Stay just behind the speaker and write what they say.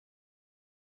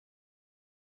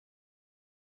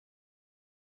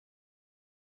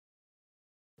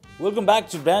Welcome back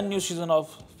to brand new season of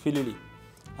Filili.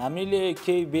 हामीले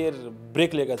केही बेर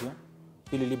ब्रेक लिएका थियौं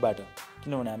फिलिलीबाट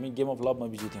किनभने हामी गेम अफ लभमा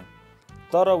बिजी थियौं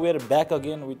तर we are back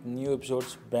again with new episodes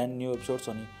brand new episodes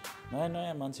अनि नयाँ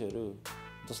नयाँ मान्छेहरू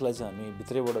जसलाई चाहिँ हामी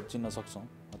भित्रैबाट चिन्न सक्छौं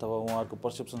अथवा उहाँहरुको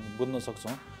पर्सेप्सन बुझ्न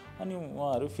सक्छौं अनि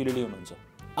उहाँहरु फिलिली हुनुहुन्छ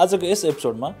आजको यस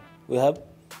एपिसोडमा we have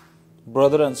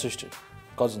brother and sister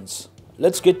cousins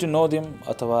let's get to know them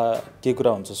अथवा के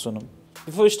कुरा हुन्छ सुनौं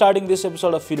before starting this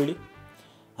episode of फिलिली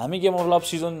हामी गेम अफ लभ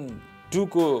सिजन 2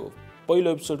 को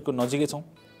पहिलो एपिसोडको नजिकै छौं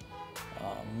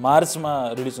मार्चमा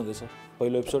रिलिज हुँदैछ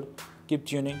पहिलो एपिसोड कीप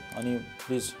ट्युनिङ अनि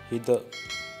please hit the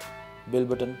bell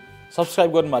button subscribe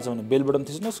गर्नु भएको छ भने बेल बटन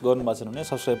थिच्नुस् गर्नु भएको छैन भने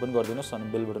सब्स्क्राइब पनि गरिदिनुस् अनि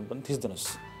बेल बटन पनि थिच्दिनुस्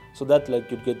so that like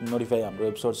you get notify हाम्रो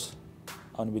एपिसोड्स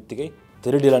आउने बित्तिकै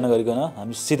धेरै ढिला नगरिकन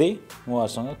हामी सिधै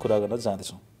उहाँहरुसँग कुरा गर्न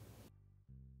जाँदैछौं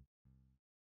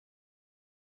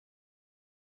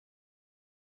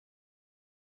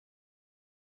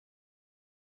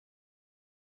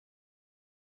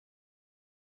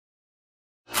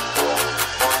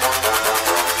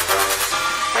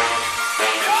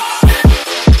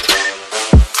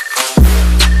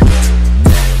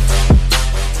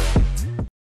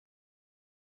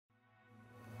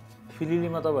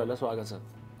फिलिलीमा तपाईहरुलाई स्वागत छ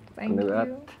धन्यवाद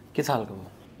के छ हालको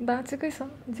भयो बाँचेकै छ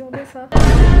जिउँदैछ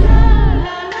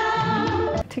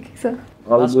ठिकै छ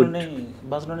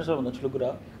बाँच्नु नै सबभन्दा ठुलो कुरा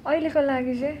हो अहिलेको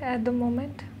लागि चाहिँ एट द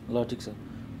मोमेन्ट ल ठिक छ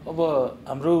अब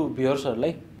हाम्रो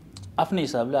भ्युअर्सहरुलाई आफ्नै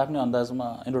हिसाबले आफ्नै अन्दाजमा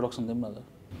इन्ट्रोडक्सन दिउँ न त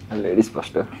लेडिज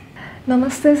फर्स्ट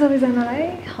नमस्ते सबैजनालाई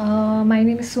my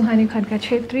name is Suhani Khadka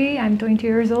Chhetri I am 20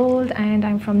 years old and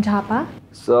I'm from Jhapa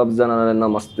सबजनालाई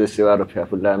नमस्ते सेवा र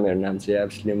फ्याफुल्ला मेरो नाम चाहिँ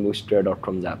एब्सलिम straight out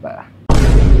from Jhapa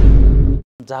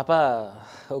Jhapa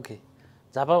okay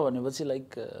Jhapa भनेपछि लाइक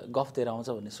गफ दिएर आउँछ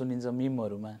भन्ने सुनिन्छ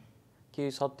मिमहरुमा के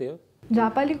सत्य हो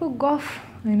झापालीको गफ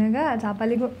हैन का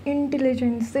झापालीको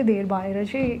इन्टेलिजेन्स चाहिँ धेर भएर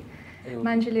चाहिँ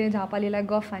मान्छेले झापालीलाई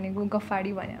गफ हानेको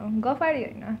गफाडी भन्यो गफाडी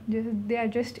हैन दे आर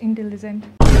जस्ट इन्टेलिजेन्ट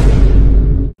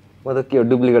म त के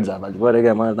डुप्लिकेट झापाली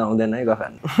परेको मलाई त आउँदैन है गफ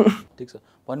हान्नु ठीक छ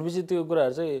भनेपछि त्यो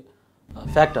कुराहरु चाहिँ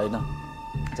फ्याक्ट हैन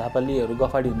झापालीहरु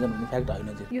गफाडी हुन्छन् भन्ने फ्याक्ट हैन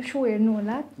त्यो यो शो हेर्नु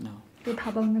होला त्यो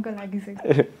थाहा पाउनको लागि चाहिँ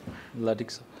ल ठीक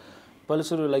छ पहिले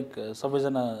सुरु लाइक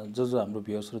सबैजना जो हाम्रो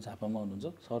भ्युअर्सहरु झापामा हुनुहुन्छ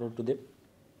सर टु देम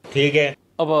ठीक है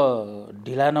अब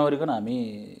ढिला नगरिकन हामी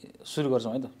सुरु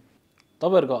गर्छौं है त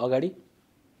तपाईहरुको अगाडि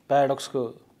प्याराडक्सको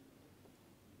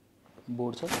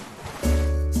बोर्ड छ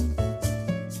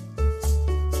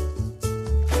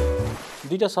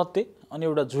दुईटा सत्य अनि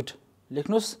एउटा झुट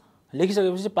लेख्नुस्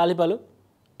लेखिसकेपछि पाली पालो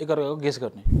एकअर्काको गेस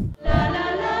गर्ने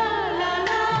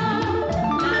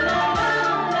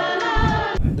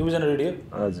दुईजना रेडी हो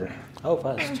हजुर हाउ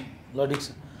फास्ट ल ठिक छ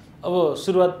अब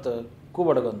सुरुवात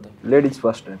कोबाट गर्नु त लेडिज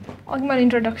फर्स्ट अघि मैले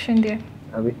इन्ट्रोडक्सन दिएँ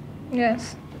अबि यस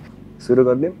सुरु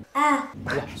गर्दिम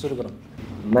ल सुरु गरौँ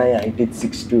माई हाइट इज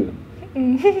 6'2"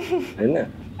 हैन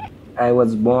आई वाज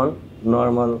बोर्न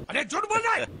नर्मल अरे झुट बोल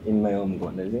रहा है इन माई होम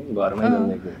भन्ने चाहिँ घरमै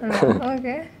जन्मेको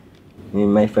okay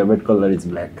my favourite colour is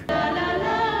black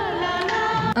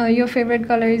your favourite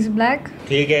colour is black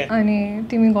ठीक है अनि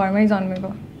तिमी घरमै जन्मेको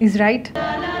is right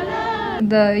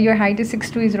the your height is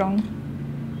 6'2" is रङ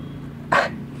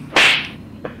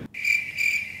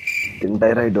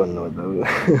तिनटै राइट भन्नु हो त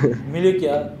मिल्यो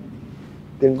क्या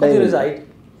तिनटै कति रहेछ हाइट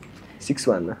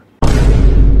 6'1"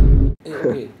 ए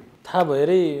ओके थाहा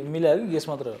भएरै मिल्यो कि गेस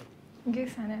मात्र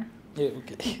गेस हैन ए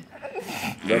ओके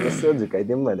जस्तो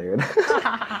झुकाइदिउँ भनेको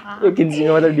एक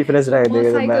इन्चीको मात्र डिफरेन्स राखिदिएको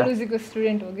साइकोलोजीको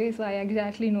स्टुडेन्ट हो कि सो आई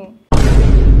एक्ज्याक्टली नो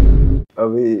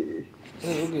अबि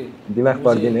ओके दिमाग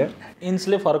पर्दिने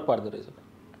इंचले फरक पार्दो रहेछ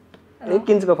एक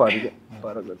इंचको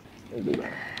फरक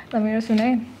त मेरो सुन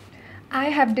है I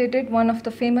have dated one of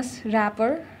the famous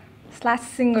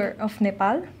rapper/singer of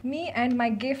Nepal. Me and my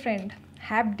gay friend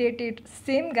have dated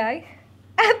same guy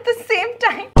at the same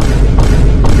time.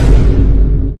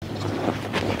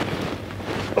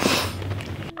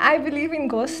 I believe in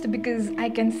ghosts because I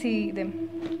can see them.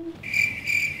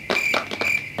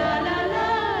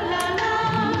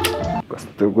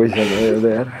 कस्तो question हो यो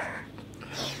यार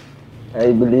I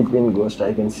believe in ghosts I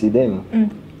can see them.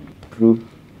 True.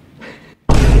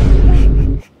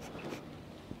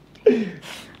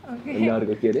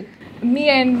 Okay. Me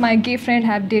and my gay friend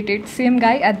have dated same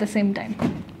guy at the same time.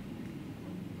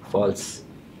 False.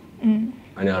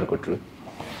 Ani arko true.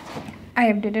 I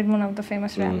have dated one of the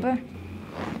famous rapper.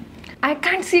 I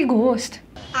can't see ghost.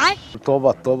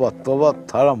 तोबा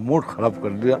थारा mood खराब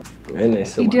कर दिया मैंने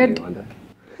ऐसे Idiot.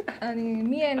 And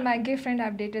me and my gay friend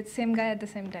have dated same guy at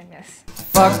the same time. Yes.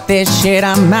 Fuck this shit,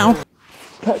 I'm out.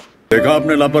 देखा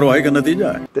आपने लापरवाही का नतीजा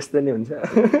है त्यस्तो नि हुन्छ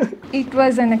It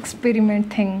was an experiment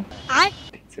thing.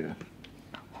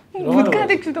 भुत्का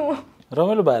देख्छु त म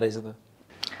रमाइलो भएर रहेछ त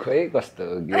खै कस्तो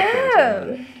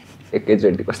गेट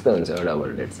एकैचोटि कस्तो हुन्छ डबल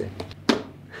डेट चाहिँ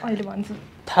अहिले भन्छु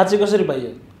थाहा चाहिँ कसरी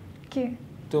पाइयो के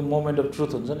त्यो मोमेन्ट अफ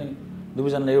ट्रुथ हुन्छ नि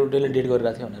दुवैजनाले एउटैले डेट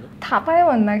गरिरहेको थियो भनेर थाहा पायो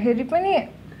भन्दाखेरि पनि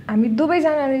हामी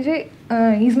दुवैजनाले चाहिँ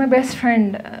हिज माई बेस्ट फ्रेन्ड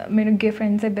मेरो गे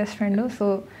फ्रेन्ड चाहिँ बेस्ट फ्रेन्ड हो सो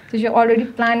त्यो चाहिँ अलरेडी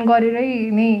प्लान गरेरै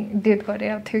नै डेट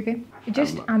गरेर थियो कि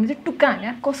जस्ट हामी चाहिँ टुक्का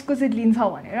हान्यो कसको चाहिँ लिन्छ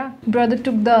भनेर brother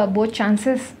took the both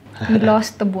chances he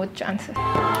lost the both chances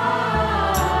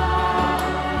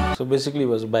so basically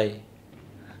was by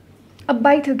अब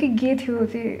बाई थियो कि गे थियो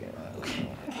चाहिँ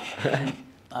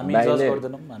हामी जज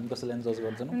गर्दैनौँ हामी कसैलाई जज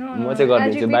गर्दैनौँ म चाहिँ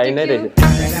गर्दिन्छु बाई नै रहेछ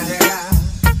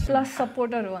प्लस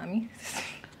सपोर्टर हो हामी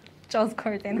जज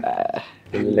गर्दैन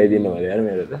ल्याइदिनु भयो यार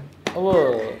मेरो त अब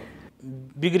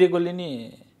बिग्रेकोले नि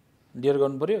डियर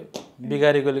गर्नु पर्यो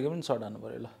बिगारेकोले पनि सर्ट हान्नु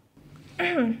पर्यो ल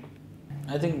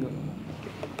आई थिङ्क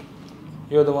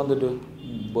यो the one to do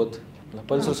both ल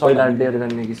पहिला डेयर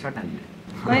गर्ने कि सर्ट हान्ने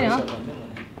होइन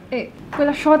ए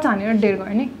पहिला सर्ट हानेर डेयर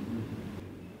गर्ने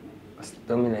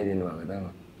कस्तो मिलाइदिनु भएको त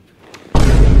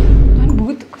झन्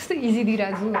भूत कस्तो इजी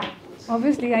दिइरहेको छु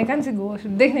obviously I can C go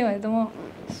देख्ने भए त म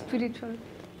स्पिरिचुअल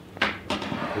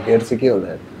डेयर चाहिँ के होला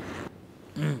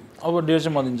अब डेयर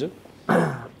चाहिँ म दिन्छु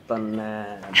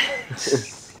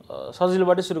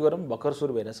सजिलोबाटै सुरु गरौँ भर्खर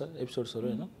सुरु भइरहेछ एपिसोड्सहरू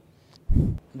होइन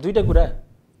दुईवटा कुरा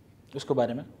उसको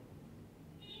बारेमा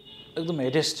एकदम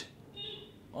हेटेस्ट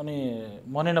अनि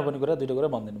मनै नपर्ने कुरा दुईवटा कुरा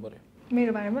भनिदिनु पर्यो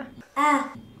मेरो बारेमा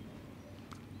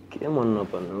के मन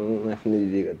नपर्नु आफूले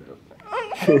दिएको त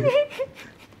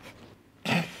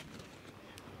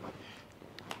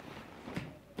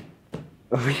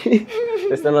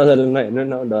त्यस्तो नजरले नहेर्नु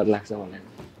न डर लाग्छ मलाई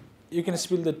you can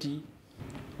spill the T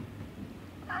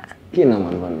के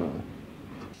नमन भन्नु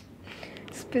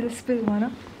स्पिल भन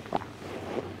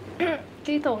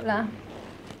त्यही त होला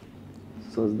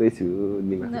सोच्दैछु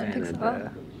दिमागमा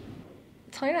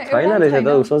छैन छैन रहेछ त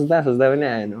सोच्दा सोच्दा पनि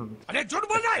आएन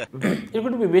it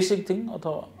could be basic thing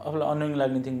अथवा आफूलाई अनोइङ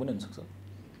लाग्ने थिङ पनि हुनसक्छ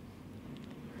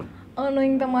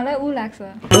अनोइङ त मलाई ऊ लाग्छ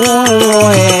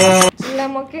उसलाई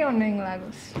म के अनोइङ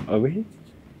लागोस् अब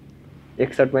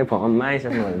एकसटमै फर्ममा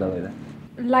आइसक्नु भयो तपाईँलाई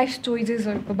लाइफ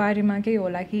चोइसेसहरूको बारेमा केही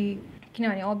होला कि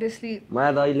किनभने अभियसली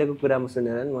मलाई त अहिलेको कुरामा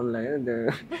सुनेर नि मन लाग्यो त्यो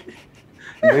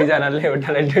दुईजनाले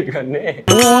एउटालाई डेट गर्ने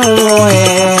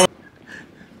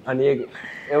अनि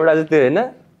एउटा चाहिँ त्यो होइन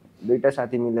दुईवटा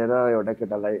साथी मिलेर एउटा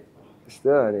केटालाई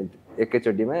त्यस्तो अनि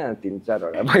एकैचोटिमा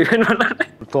 3-4वटा बोयफ्रेन्ड बनाएर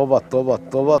तोबा तोबा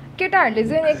तोबा केटाहरूले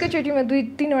चाहिँ एकैचोटिमा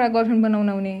 2-3वटा गर्लफ्रेन्ड बनाउन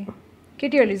आउने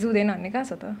केटीहरूले चाहिँ हुँदैन भन्ने कहाँ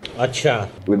छ त अच्छा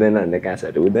हुँदैन भन्ने कहाँ छ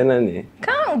हुँदैन नि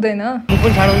कहाँ हुँदैन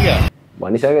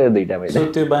भनिसक्यो दुईवटा सो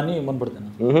त्यो बानी मन पर्दैन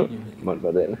मन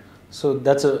पर्दैन सो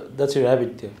द्याट्स युर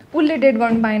ह्याबिट थियो उसले डेट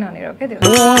गर्नु पाएन भनेर क्या त्यो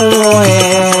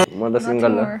म त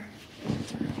सिङ्गल हो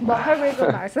भर्खर ब्रेकअप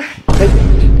भएको छ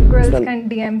girls can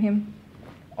DM him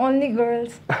only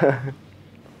girls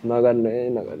नगर्नु है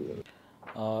नगर्नु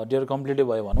डियर कम्प्लिटै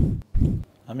भयो भनौँ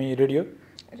हामी रेडियो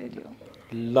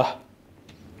ल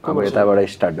अब यताबाट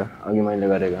स्टार्ट हो अघि मैले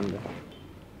गरेको नि त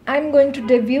I'm going to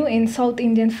debut in South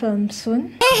Indian film soon.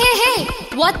 Hey,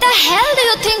 what the hell do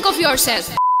you think of yourself?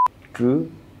 True.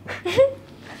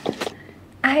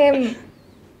 I am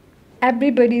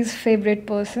everybody's favorite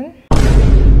person.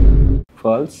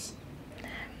 False.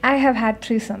 I have had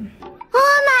threesome.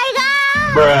 Oh my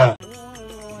god!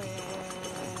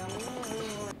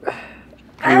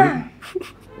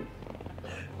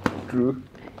 True.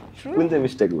 कुन चाहिँ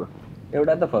mistake भयो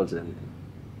एउटा त falls हो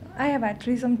I have had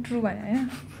threesome true भने हैन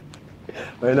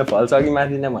होइन falls अघि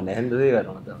माथि नै भने नि त्यही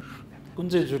गरौँ त कुन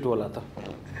चाहिँ झुट होला त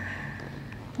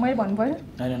मैले भन्नु पर्यो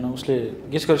होइन उसले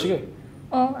गेस गरिसक्यो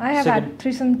I have had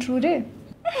threesome true रे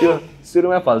त्यो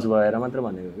सुरुमा फल्स भएर मात्र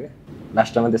भनेको के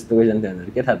लास्टमा त्यस्तो क्वेसन थियो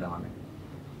भने के थाहा त मलाई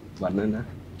भन्नु न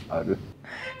अरू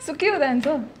सो के हुँदा हुन्छ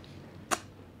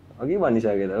अघि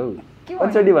भनिसकेँ त हौ के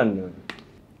कतिचोटि भन्नु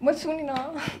म सुनिन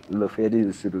ल फेरि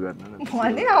सुरु गर्नु न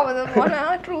भने अब त भन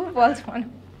ट्रु फल्स भन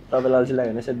तपाईँलाई अल्छी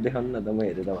लाग्यो भने सेट देखाउनु न त म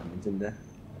हेरेर भनिदिन्छु नि त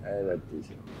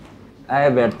I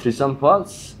have had threesome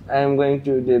false. I am going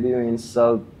to debut in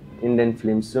South Indian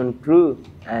film soon. True.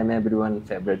 I am everyone's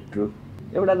favorite. True.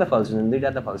 एउटा त फल्स हुनु दुईटा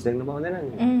त फल्स देख्नु पाउँदैन नि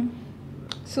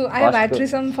so I have had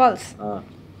threesome false.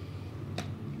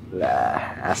 ल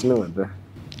हाँस्नु भयो त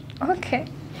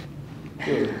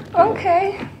Okay.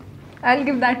 I'll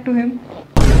give that to him.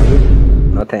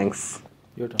 No thanks.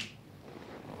 यो टर्न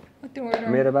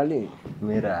मेरो पालि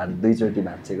मेरो हात दुईचोटि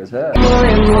भाँचेको छ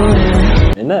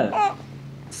होइन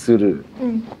सुरु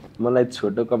मलाई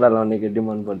छोटो कपडा लाउने केटी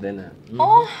मन पर्दैन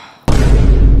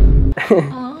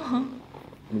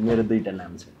मेरो दुईटा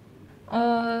नाम छ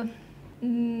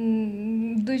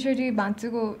दुईचोटि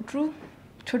भाँचेको ट्रु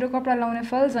छोटो कपडा लाउने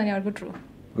फल्स अनि अर्को ट्रु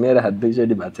मेरो हात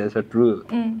दुईचोटि भाँचेको छ ट्रु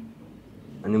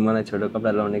अनि मलाई छोटो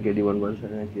कपडा लाउने केटी मनपर्छ के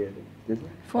अरे त्यो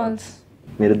चाहिँ फल्स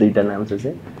मेरो दुईटा नाम छ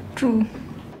चाहिँ ट्रु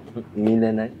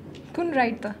मिलेन है कुन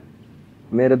राइट त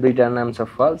मेरो दुईटा नाम छ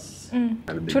फल्स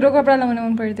छोटो कपडा लाउन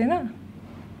मन पर्दैन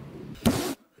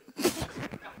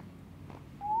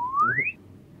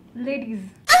लेडिज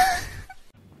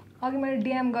अघि मैले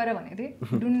डिएम गरेर भनेको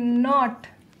थिएँ डु नट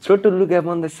छोटो लुगा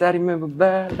बन्द सारीमा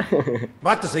बाल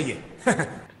बात त सही है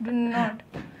डु नट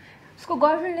उसको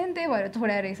गर्लफ्रेन्डले नि त्यही भएर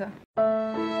छोडाएर रहेछ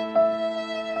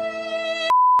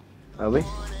अब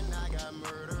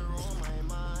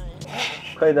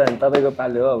खै त तपाईँको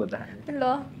पाल्यो हो अब त ल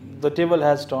The table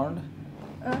has turned.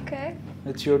 Okay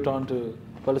It's your turn to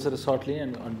polish it shortly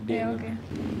and on day. Okay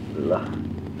ल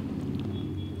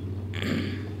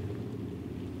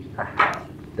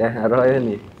त्यहाँ रह्यो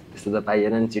नि त्यस्तो त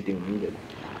पाइएन नि चिटिङ हुन्थ्यो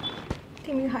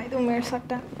तिमी खाइदेऊ मेरो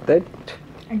सट्टा त्यही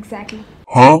एक्ज्याक्टली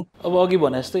अब अघि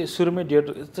भने जस्तै सुरुमै डेट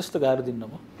त्यस्तो गाह्रो दिन्न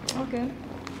म ओके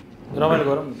रमाइलो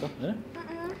गरौँ न त होइन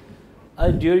I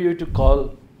dear you to call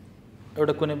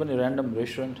एउटा कुनै पनि ऱ्यान्डम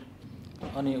रेस्टुरेन्ट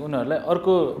अनि उनीहरूलाई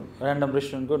अर्को ऱ्यान्डम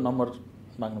रेस्टुरेन्टको नम्बर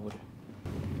माग्नु पऱ्यो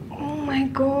ओ माई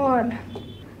गॉड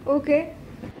ओके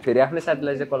फेरि आफ्नै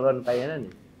साथीलाई चाहिँ कल गर्नु पाइएन नि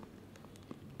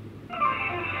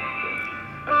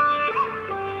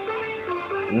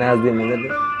नाच्दिउँ मजाले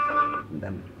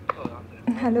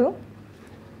हेलो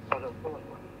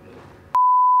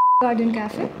गार्डन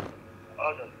क्याफे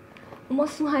म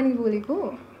सुहानी बोलेको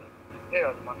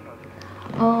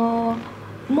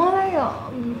मलाई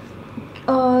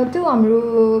त्यो हाम्रो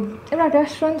एउटा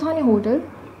रेस्टुरेन्ट छ नि होटल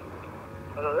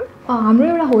हाम्रो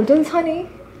एउटा होटल छ नि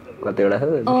कतिवटा छ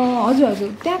हजुर हजुर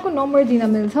त्यहाँको नम्बर दिन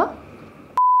मिल्छ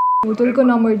होटलको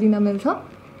नम्बर दिन मिल्छ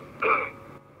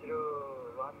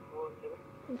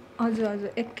हजुर हजुर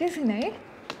एकैछिन है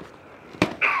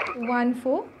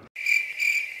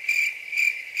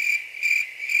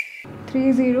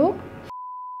 1430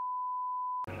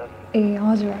 ए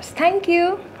हजुर थ्याङ्क यू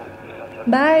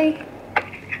बाई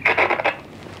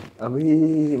अब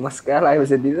मस्का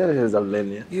लागेपछि दिँदो रहेछ जसले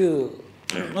नि यो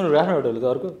उनीहरू आफ्नो होटल हो त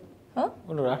अर्को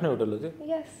उनीहरू आफ्नो होटल हो त्यो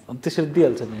यस अनि त्यसरी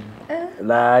दिइहाल्छ नि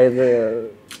ला यो त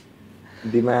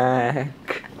दिमाग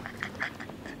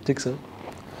ठिक छ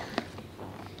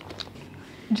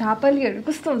झापलीहरू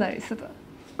कस्तो हुँदो रहेछ त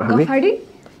गफाडी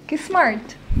कि स्मार्ट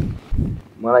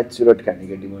मलाई चुरोट खाने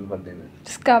केटी मन पर्दैन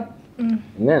त्यसका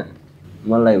होइन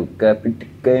मलाई हुक्का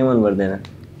पिटिक्कै मन पर्दैन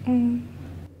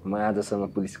म आजसम्म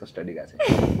पुलिस कस्टडी गएको छैन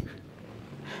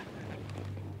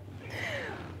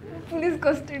पुलिस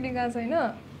कस्टडी गएको छैन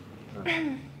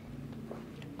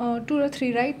 2 र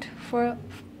 3 राइट फर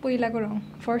पहिलाको रङ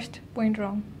फर्स्ट पोइन्ट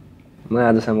रङ म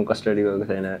आजसम्म कस्टडी गएको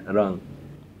छैन रङ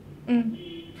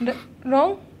रङ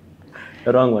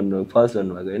रङ भन्नु फल्स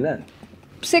भन्नुभएको होइन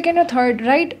सेकेन्ड र third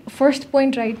right first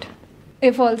point right ए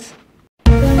फल्स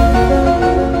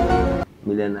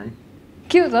मिलेन है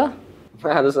के हो त म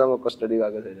आजसम्म कस्टडी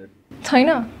गएको छैन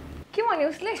के भन्यो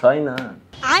उसले छैन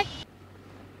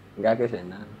गएकै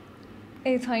छैन ए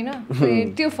छैन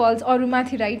त्यो फल्स अरू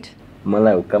माथि राइट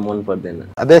मलाई हुक्का मन पर्दैन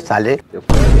अबे साले के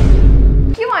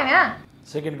भन्यो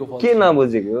सेकेन्डको फल के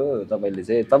नबुझेको तपाईँले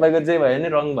चाहिँ तपाईँको जे भयो नि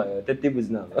रङ भयो त्यति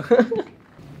बुझ्नु अब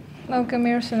ओके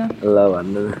मेरो सुन ल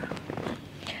भन्नु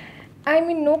I'm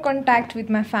in no contact with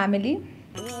my family.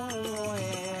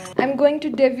 I'm going to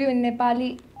debut in Nepali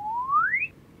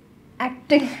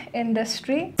acting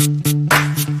industry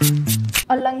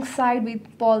alongside with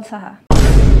Paul Saha.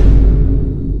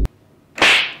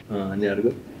 अनि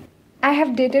अर्को I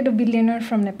have dated a billionaire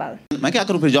from Nepal. मैं क्या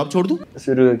करूं फिर जॉब छोड़ दूं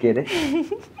सुरुको के अरे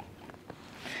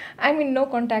I'm in no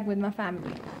contact with my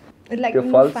family. Like You're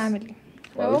no false? family.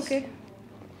 False. Okay.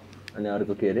 अनि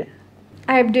अर्को के अरे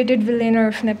I have dated billionaire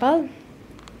of Nepal.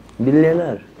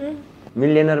 Billionaire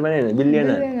millionaire पनि होइन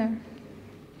billionaire Billionaire.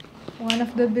 One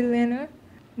of the billionaire.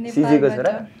 सिजीको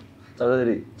छोरा Nepal.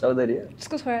 चौधरी चौधरी हो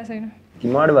उसको छोरा छैन. कि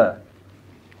मडवा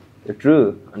यो ट्रु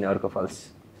अनि अर्को फल्स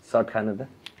सर्ट खानु त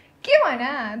के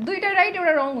भन्या दुईटा राइट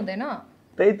एउटा रङ हुँदैन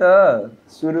त्यही त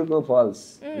सुरुको फल्स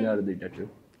अनि अरू दुईटा ट्रु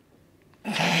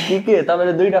के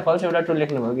तपाईँले दुईटा फल्स एउटा ट्रु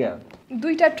लेख्नुभयो क्या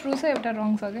दुईटा ट्रु छ एउटा रङ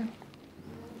छ क्या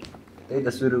त्यही त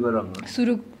सुरुको रङ हो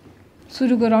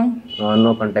सुरुको रङ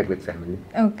no contact with family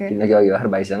okay किनकि अघि भर्खर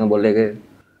भाइसँग बोलेकै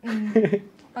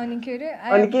अनि के अरे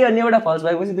अनि के अनि एउटा फल्स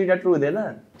भएपछि दुईटा ट्रु हुँदैन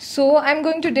so I am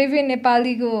going to debut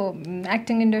नेपालीको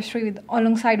acting industry with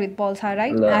along side with पल्सा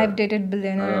right ल। I have dated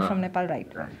billionaire from Nepal right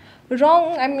wrong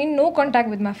I mean no contact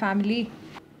with my family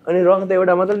अनि रङ त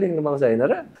एउटा मात्र लेख्नु पाउँछ होइन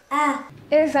र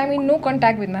yes I mean no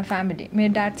contact with my family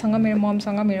मेरो ड्याडसँग मेरो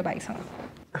ममसँग मेरो भाइसँग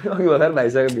अघि भर्खर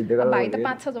भाइसँग भिडियो कल भाइ त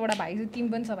 5-6 जोडा भाइ छ, तिमी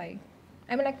पनि छ भाइ।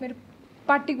 आई मिन लाइक मेरो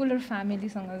पार्टिकुलर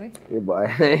फ्यामिलीसँग चाहिँ ए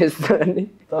भएन यस्तो नि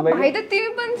तपाईँ भाइ त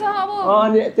तिमी पनि छ अब।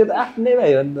 अनि त्यो त आफ्नै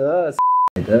भाइ हो नि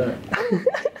त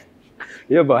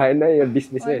यो भएन यो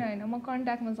डिसमिस है हैन म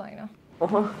कन्ट्याक्टमा छैन।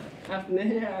 आफ्नै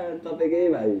तपाईँकै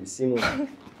भाइ सिमु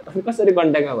कसरी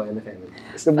कन्ट्याक्टमा भएन फ्यामिली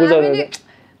यस्तो बुझाउनु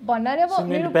भन्नाले अब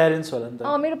मेरो प्यारेन्ट्स होला नि त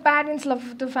मेरो parents love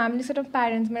the family set of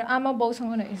parents मेरो आमा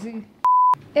बाउसँग नहेसी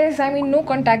yes I mean no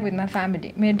contact with my family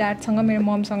मेरो ड्याडसँग मेरो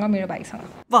ममसँग मेरो भाइसँग।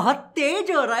 बहुत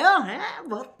तेज हो रहा है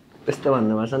बहुत। यस्तो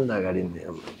भन्नुपर्छ नि त अगाडि नै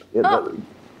अब यो त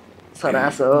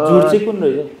सरास झुट चाहिँ कुन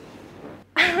रहेछ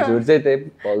झुट चाहिँ त्यही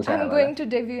पल्सा I am going to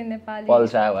debut in Nepali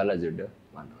पल्सावाला झुट हो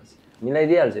भन्नुहोस्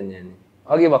मिलाइदिइहाल्छु नि अनि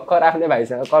अघि भर्खर आफ्नै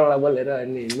भाइसँग कलमा बोलेर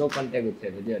अनि नो कन्ट्याक्ट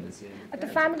हुन्छ त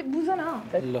फ्यामिली बुझ न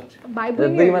ल भाइ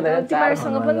दुई मात्रै बहिनी होइन, चार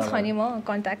तिमीहरूसँग पनि छ नि म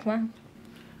कन्ट्याक्टमा।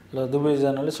 ल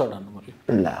दुवैजनाले सर्ट हान्नु पर्यो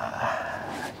ल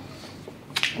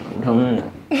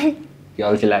के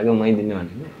अल्छी लाग्यो मै दिने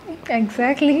भनेको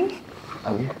एक्ज्याक्टली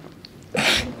अब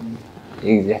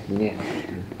एक्ज्याक्टली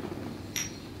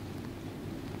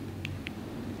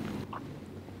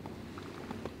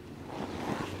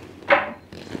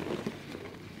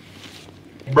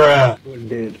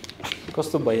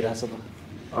कस्तो भइरहेछ त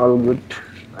अल गुड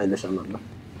अहिलेसम्म त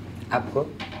आपको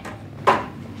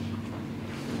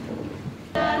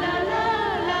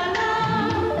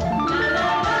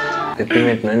त्यति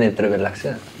मिनट नै यत्रो बेर लाग्छ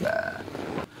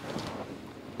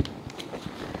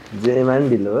जेमा पनि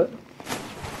ढिलो हो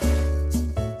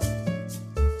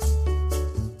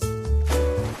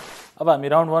अब हामी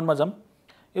राउन्ड 1 मा जाऊँ।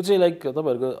 यो चाहिँ लाइक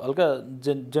तपाईँहरूको हल्का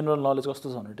जेनरल नलेज कस्तो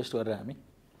छ भनेर टेस्ट गरेर हामी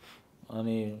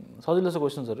अनि सजिलो छ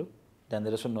क्वेसन्सहरू ध्यान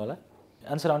दिएर सुन्नु होला।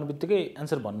 एन्सर आउने बित्तिकै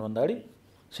एन्सर भन्नुभन्दा अगाडि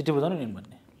सिटी बजाउनु नि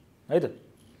भन्ने है त।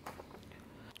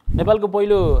 नेपालको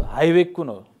पहिलो हाइवे कुन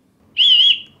हो?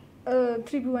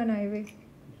 त्रिभुवन हाइवे।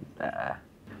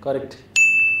 करेक्ट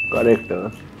करेक्ट हो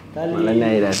मलाई नै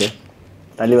आइरहेको थियो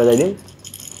ताली बजाइदिउँ।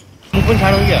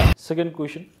 सेकेन्ड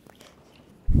क्वेसन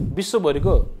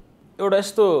विश्वभरिको एउटा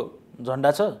यस्तो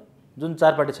झन्डा छ जुन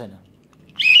चारपाटे छैन।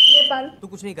 नेपाल। तू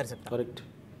कुछ नहीं कर सकता। करेक्ट।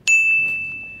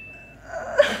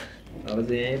 अब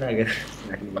चाहिँ यहीँ लागेर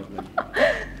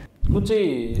कुन चाहिँ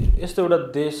यस्तो एउटा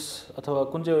देश अथवा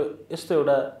कुन चाहिँ यस्तो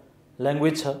एउटा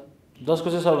ल्याङ्ग्वेज छ जसको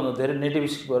चाहिँ सबभन्दा धेरै नेटिभ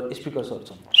स्पिकर्सहरू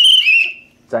छन्?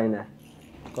 चाइना।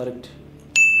 करेक्ट।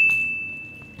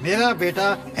 मेरा बेटा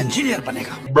इंजीनियर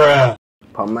बनेगा।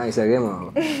 फर्ममा आइसकेँ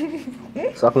म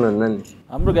सक्नुहुन्न नि।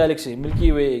 हाम्रो ग्यालेक्सी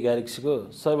मिल्की वे ग्यालेक्सीको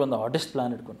सबैभन्दा हटेस्ट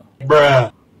प्लानेट कुन हो?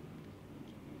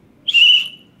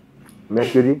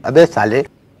 मर्क्युरी। अबे साले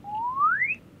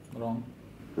रङ।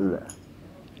 ल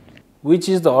which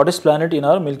is the hottest planet in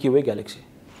our milky way galaxy?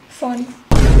 Sun.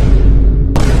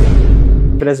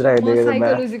 Press म राखिदिएको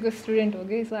साइकोलोजीको स्टुडेन्ट हो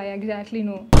कि सो आई एक्ज्याक्टली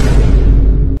नो।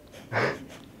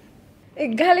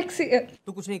 एक ग्यालेक्सी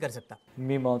तू कुछ नहीं कर सकता।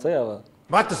 मिम आउँछ है अब।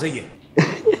 बात तो सही है।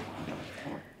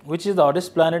 Which is the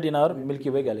hottest planet in our milky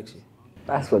way galaxy?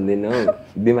 Pass भन्दिनँ हौ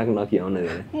दिमाग नखियाउन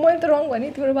धेरै मैले त रङ भने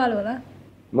तिम्रो बाल होला।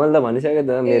 मैले त भनिसकेँ त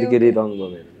मर्क्युरी रङ हो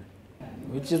मेरो।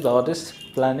 Which is the hottest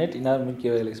planet in our milky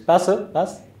way galaxy? Pass हो पास?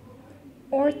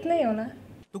 अर्थ नै होला।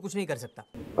 तू कुछ नहीं कर सकता।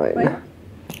 होइन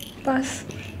पास।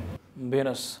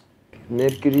 भेनस।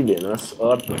 मर्क्युरी भेनस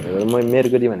अर्थ भनेको म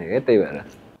मर्क्युरी भनेको त्यही भएर।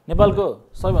 नेपालको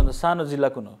सबैभन्दा सानो जिल्ला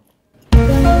कुन हो?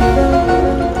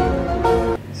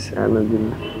 सानो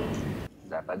जिल्ला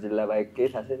झापा जिल्ला बाहेक केही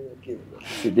थाहा छैन के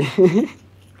सिटी।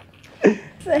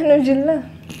 सानो जिल्ला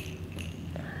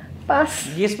पास।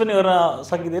 गेस पनि गर्न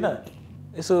सकिँदैन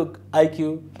यसो आइक्यू?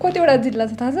 कतिवटा जिल्ला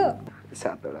छ थाहा छ?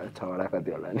 7वटा 6वटा कति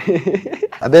होला नि।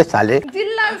 अबे साले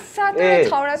जिल्ला 7वटा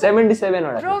 6वटा 77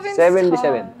 वटा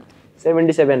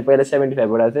 77 पहिला 75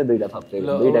 वटा थियो दुईटा थप्दै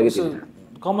दुईटा कि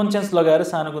कमन सेन्स लगाएर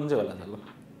सानो कुन चाहिँ होला त? ल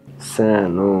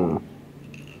सानो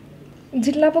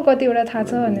जिल्ला पो कतिवटा थाहा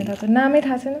छ भन्ने थाहा छ नामै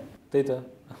थाहा छैन। त्यही त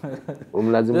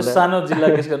हुम्ला जो जुम्ला सानो जिल्ला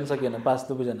गेस गर्न सकिएन पास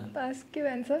दुवैजना। पास के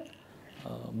भन्छ?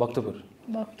 भक्तपुर।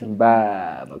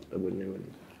 भक्तपुर नै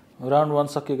बोल्नु। राउन्ड 1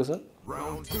 सकिएको छ।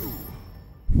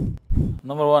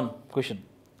 नम्बर 1 क्वेसन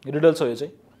रिडल छ यो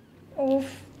चाहिँ। ओफ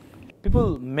people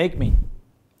make me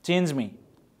change me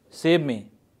save me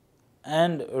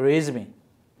and raise me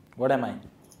what am I?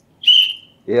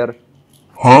 Air.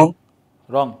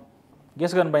 Wrong.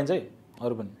 Guess गर्न पाइन्छ है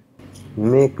अरू पनि।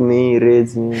 Make me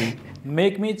raise me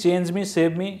make me change me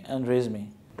save me and raise me.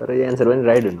 तर यो एन्सर पनि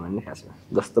राइट हुनु भन्ने खासमा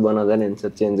जस्तो बनाउँदा नि हुन्छ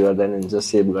चेन्ज गर्दा नि हुन्छ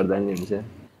सेभ गर्दा नि हुन्छ।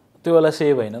 त्यो वाला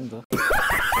सेभ होइन नि त।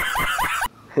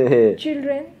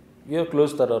 चिल्ड्रेन। यो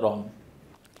क्लोज तर रङ।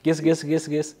 गेस गेस गेस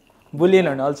गेस बोलिएन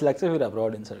भने अल्छी लाग्छ फेरि हाम्रो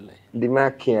अडियन्सहरूलाई।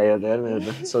 दिमाग खियायो त यार मेरो त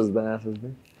सोच्दा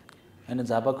सोच्दै। होइन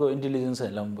झापाको इन्टेलिजेन्स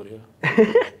हेर्लाउनु पऱ्यो।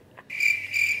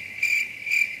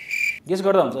 गेस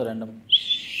गर्दा हुन्छ ऱ्यान्डम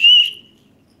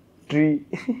ट्री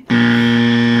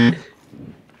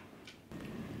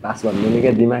पास भन्नु नि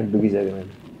क्या दिमाग दुखिसक्यो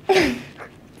मैले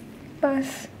pass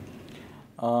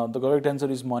the correct answer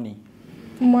is money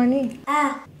money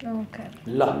okay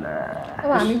ल अब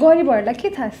हामी गरिबहरूलाई के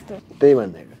थाहा यस्तो त्यही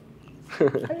भन्दैको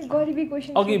अनि गरिबी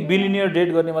क्वेसन अघि बिलिनियर डेट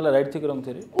गर्ने मलाई राइट थियो कि रङ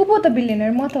थियो अरे ऊ पो त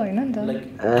बिलियनर म त होइन नि त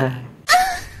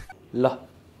ल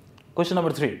question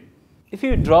number 3 if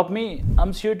you drop me I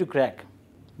am sure to crack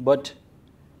but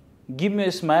give me a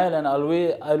smile and I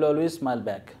will always smile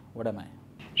back what am I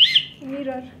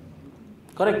mirror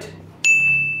correct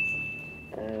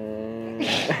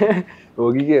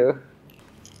हो कि के हो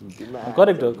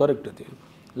करेक्ट हो त्यो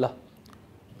ल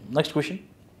next question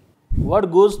what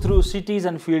goes through cities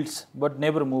and fields but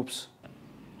never moves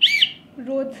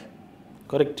road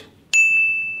correct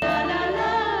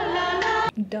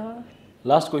ड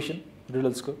last question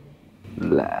रिडल्सको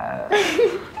ला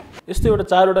यस्तो एउटा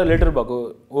 4वटा लेटर भएको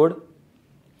word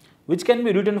which can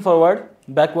be written forward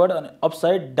backward अनि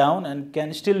upside down and can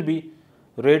still be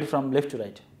red from left to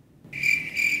right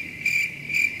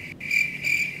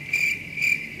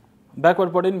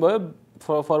backward पढे नि भयो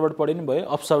forward पढे नि भयो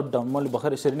अपसाइड डाउन मैले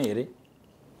भर्खर यसरी नै हेरेँ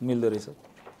मिल्दो रहेछ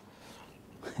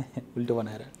उल्टो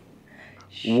बनाएर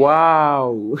वाउ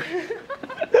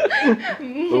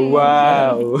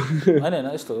वाउ होइन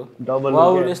यस्तो हो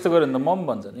वाउ यस्तो गऱ्यो भने त मम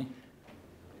भन्छ नि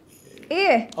ए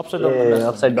upside down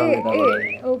upside down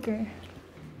okay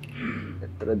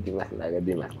यत्रो दिमाग लाग्यो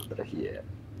दिमाग मात्र हिए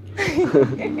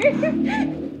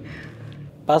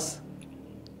पास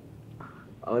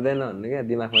आउँदैन भन्नु क्या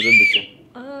दिमाग मात्र दुख्छ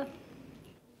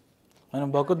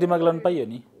होइन भएको दिमाग लाउनु पाइयो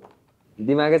नि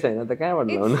दिमागै छैन त कहाँबाट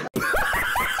लाउनु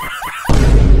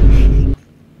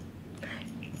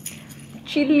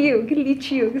चिल्ली हो कि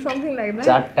लिची हो कि समथिङ लाइक दैट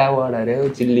 4टा वर्ड अरे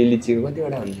चिल्ली लिचीको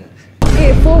कतिवटा हुन्छ ए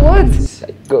 4 वर्ड्स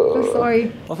साइको सरी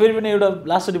म फेरि पनि एउटा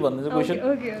लास्टरी भनिदिन्छु क्वेसन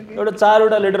ओके एउटा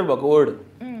 4वटा लेटर भएको वर्ड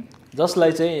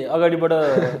जसलाई चाहिँ अगाडिबाट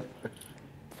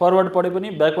फरवर्ड पढे पनि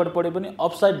ब्याकवर्ड पढे पनि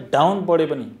अपसाइड डाउन पढे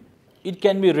पनि it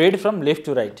can be red from left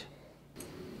to right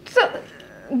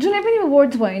जुनै पनि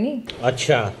वर्ड्स भयो नि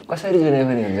अच्छा कसरी जुनै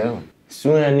पनि हुन्छ हौ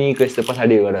सुहानीको यस्तो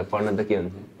पछाडिबाट पढ्न त के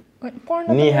हुन्छ पढ्न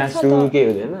निहा सु के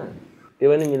हुँदैन त्यो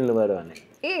पनि मिल्नु पर्यो भने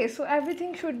ए so everything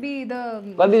should be the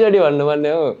कतिचोटि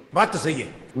भन्नुपर्ने हो बात त सही है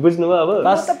बुझ्नुभयो अब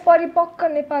म त परिपक्क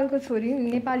नेपालको छोरी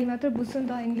नेपाली मात्र बुझ्छु नि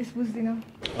त इङ्ग्लिस बुझ्दिनँ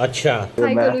अच्छा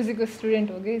साइकोलोजीको स्टुडेन्ट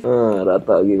हो कि र त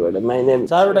अघिबाट माइने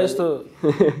 4वटा यस्तो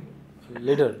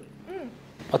लेटर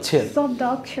अक्षर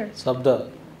शब्द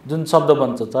जुन शब्द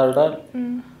बन्छ 4वटा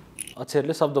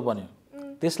अक्षरले शब्द बन्यो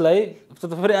त्यसलाई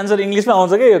फेरि एन्सर इङ्ग्लिसमा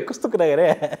आउँछ कि कस्तो कुरा गरे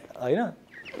होइन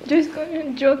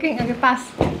joking okay pass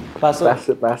pass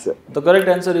pass the correct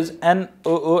answer is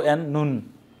NOON नुन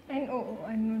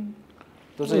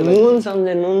त्यो चाहिँ नुन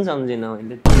सम्झे नुन सम्झिन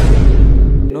मैले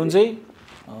नुन चाहिँ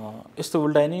यस्तो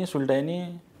उल्टाइ नि सुल्टाइ नि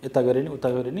यता गरे नि उता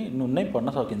गरे नि नुन नै पढ्न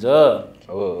सकिन्छ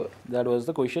हो द्याट वाज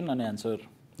द क्वेसन अनि एन्सर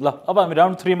ल अब हामी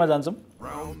राउन्ड 3 मा जान्छौँ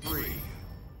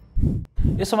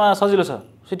यसमा सजिलो छ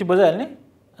सिटी बजाइहाल्ने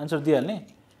एन्सर दिइहाल्ने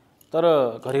तर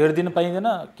घरिघरि दिन पाइँदैन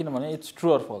किनभने इट्स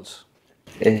ट्रु अर फल्स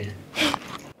ए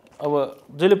अब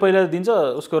जसले पहिला दिन्छ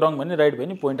उसको रङ भने राइट भयो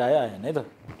नि पोइन्ट आयो आएन है त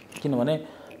किनभने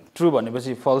ट्रु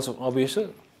भनेपछि फल्स अभियस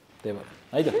त्यही भएर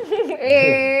है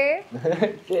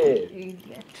त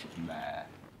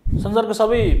संसारको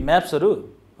सबै म्याप्सहरू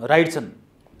राइट छन्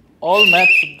all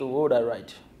Maps of the world are right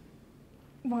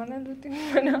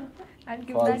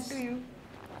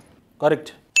correct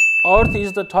earth is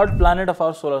the 3rd planet of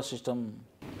our solar system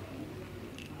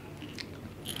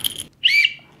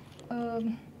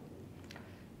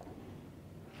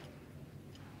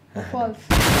false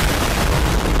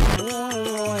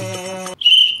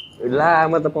ला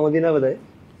म त पाउँदिन पो त है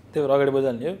त्यो भएर अगाडि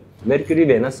बजाल्ने हो मेर्क्युरी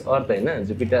भेनस अर्थ हैन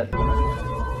जुपिटर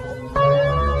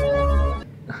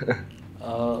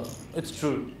इट्स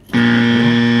ट्रु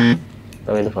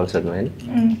तपाईले फल्स गर्नु हैन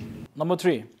नम्बर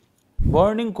 3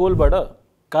 बर्निङ कोलबाट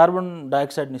कार्बन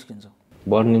डाइअक्साइड निस्किन्छ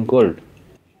burning cold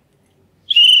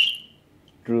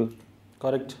true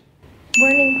correct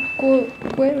burning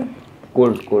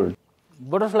coal cold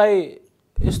butterfly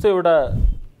यस्तो एउटा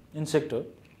इन्सेक्ट हो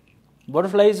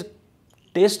बटरफ्लाइज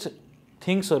टेस्ट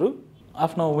थिङ्सहरू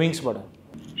आफ्नो विङ्सबाट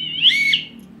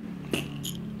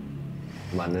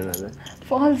भन्नु न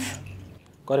false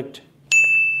करेक्ट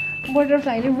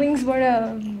बटरफ्लाईले विङ्सबाट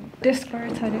टेस्ट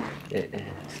गर्छ अरे ए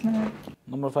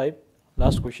नम्बर 5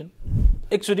 लास्ट क्वेसन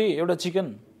एकचोटि एउटा चिकन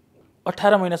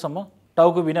 18 महिनासम्म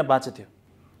टाउको बिना बाँचेको थियो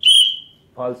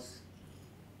फल्स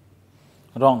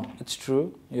रङ इट्स ट्रु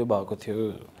यो भएको थियो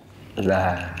ला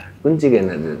कुन चिकन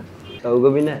टाउको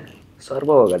बिना सर्प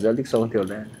भएको चाहिँ अलिक सुहाउँथ्यो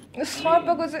होला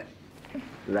सर्पको चाहिँ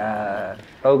ला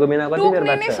टाउको बिना कति बेर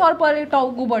टोक्ने नै लाग्छ सर्पले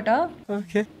टाउकोबाट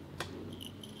ओके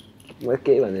म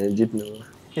केही भने जित्नु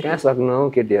कहाँ सक्नु हौ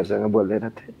केटीहरूसँग बोलेर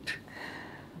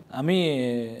हामी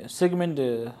सेगमेन्ट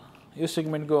यो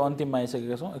सेगमेन्टको अन्तिममा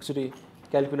आइसकेका छौँ एक्चुअली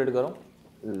क्यालकुलेट गरौँ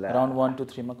राउन्ड 1 2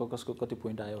 3 मा कसको कति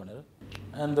पोइन्ट आयो भनेर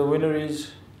and the winner is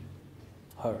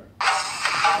her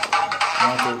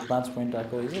 5 point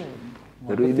आएको रहेछ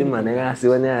रुइदिउँ भनेको आँसु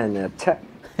पनि आएन अच्छा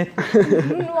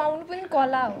रुनु आउनु पनि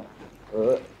कला हो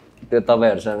त्यो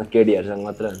तपाईँहरूसँग केटीहरूसँग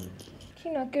मात्र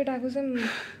किन केटाको चाहिँ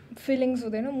फिलिङ्स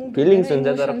हुँदैन फिलिङ्स हुन्छ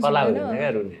तर कला हुँदैन क्या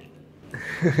रुने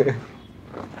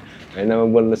होइन म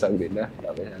बोल्न सक्दिनँ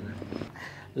तपाईँसँग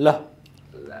ल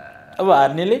अब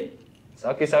हार्नेले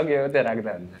सकिसक्यो त्यो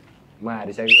राख्दा हुन्छ म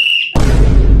हारिसकेँ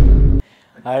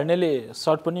हार्नेले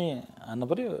सर्ट पनि हान्नु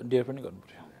पर्यो डेयर पनि गर्नु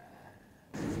पर्यो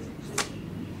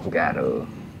गाह्रो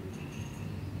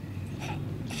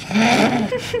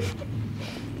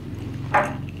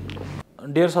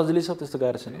डेयर सजिलै छ त्यस्तो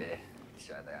गाह्रो छैन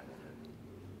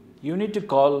you need to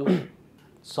call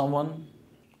someone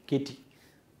केटी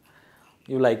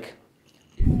यु लाइक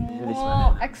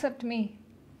एक्सेप्ट मी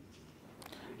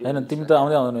होइन तिमी त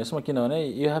आउँदै आउँदैन यसमा किनभने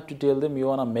you have to tail them you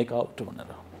one make out भनेर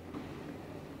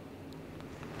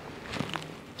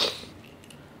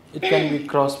इट क्यान बी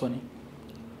क्रस पनि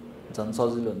झन्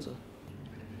सजिलो हुन्छ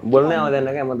बोल्नै आउँदैन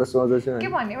क्या म त सोच्दैछु के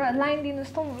भन्ने एउटा लाइन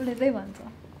दिनुहोस् त उसले त्यही भन्छ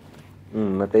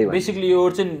म त्यही बेसिकली यो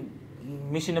वर्ड चाहिँ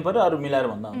मिसिनु पऱ्यो अरू मिलाएर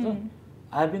भन्दा हुन्छ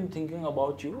I have been thinking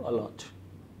about you a lot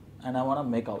and I one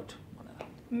make out भनेर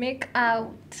मेक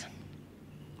आउट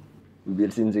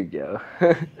बिर्सिन्छु क्या हो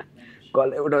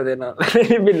कसले उठाउँदैन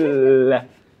बिल्ला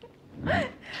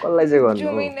कसलाई चाहिँ गर्नु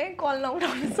जुमी नै कल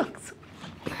नउठाउन सक्छु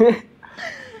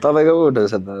तपाईँको पो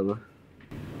उठाउँछ त अब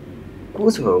को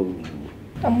छ हौ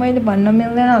अब मैले भन्न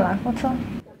मिल्दैन भएको छ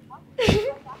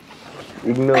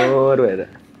इग्नोर भएर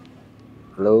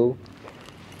हेलो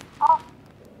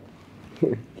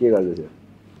के गर्दैछ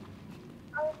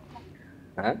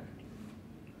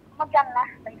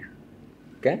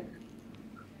क्या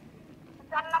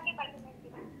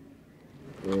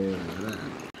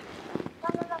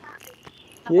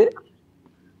के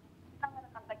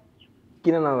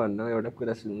किन नभन्नु एउटा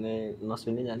कुरा सुन्ने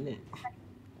नसुन्ने जान्ने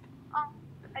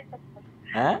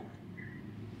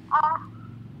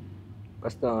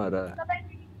कस्तो र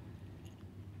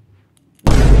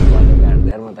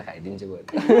म त खाइदिन्छु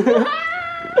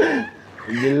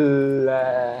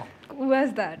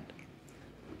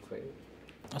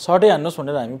सर्टै हान्नुहोस्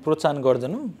भनेर हामी प्रोत्साहन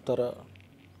गर्दैनौँ तर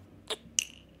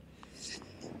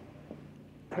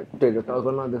टाउको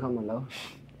नदेखा मलाई हो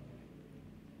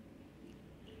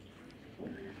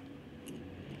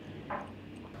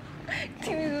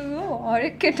तिमी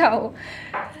हरेक केटा हो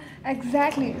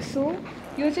एक्ज्याक्टली सो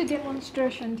यो चाहिँ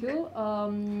डेमोन्स्ट्रेसन थियो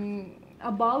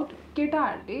अबाउट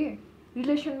केटाहरूले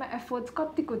रिलेसनमा एफर्ट्स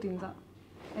कतिको दिन्छ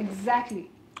एक्ज्याक्टली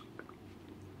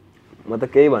म त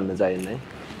केही भन्न चाहिन्न है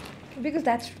बिकज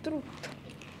द्याट्स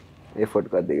ट्रुथ एफोर्ट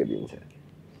कतिको दिन्छ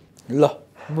ल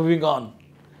मुभिङ अन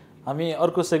हामी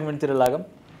अर्को सेगमेन्टतिर लागौँ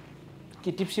कि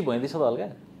टिप्सी भइँदैछ त हल्का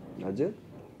हजुर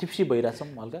टिप्सी भइरहेछौँ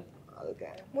हल्का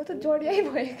म त जडियाइ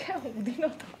भयो क्या हुँदिन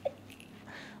त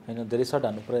होइन धेरै सर्ट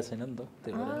हान्नु परेको छैन नि त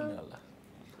त्यही भएर नि होला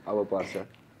अब पर्छ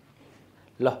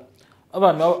ल अब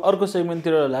हामी अर्को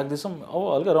सेगमेन्टतिर लाग्दैछौँ अब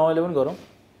हल्का रमाइलो पनि गरौँ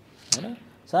होइन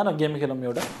सानो गेम खेलौँ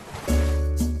एउटा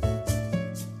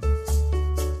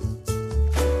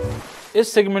यस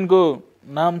सेगमेन्टको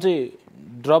नाम चाहिँ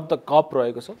ड्रप द कप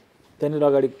रहेको छ त्यहाँनिर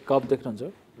अगाडि कप देख्नुहुन्छ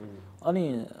अनि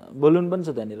बलुन पनि छ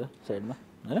त्यहाँनिर साइडमा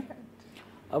होइन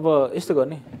अब यस्तो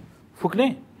गर्ने फुक्ने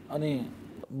अनि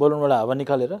बलुनबाट हावा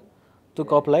निकालेर त्यो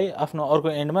कपलाई आफ्नो अर्को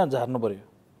एन्डमा झार्नु पऱ्यो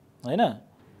होइन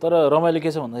तर रमाइलो के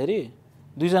छ भन्दाखेरि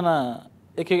दुईजना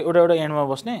एक एउटा एन्डमा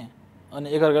बस्ने अनि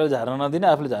एकअर्काले झार्न नदिने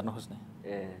आफूले झार्न खोज्ने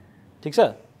ठिक छ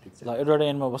ल एउटा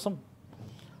एन्डमा बसौँ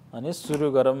अनि सुरु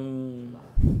गरौँ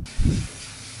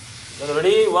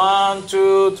रेडी 1 2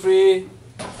 3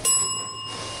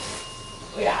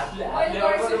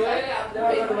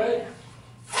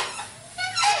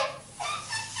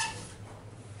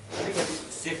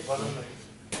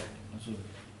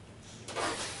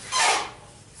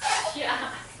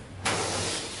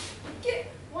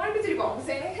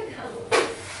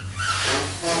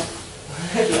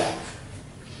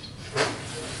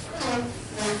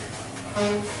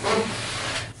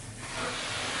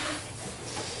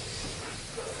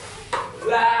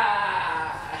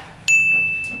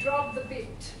 Drop the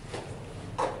beat.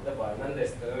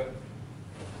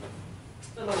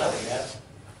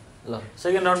 ल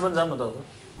सेकेन्ड राउन्ड पनि जाऊँ न त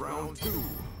Round 2.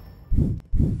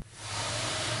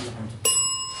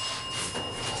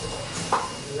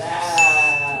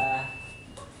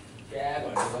 क्या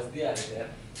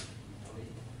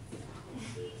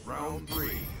Round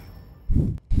 3.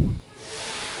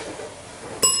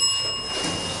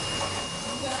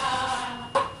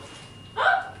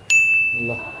 ल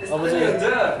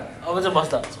अब चाहिँ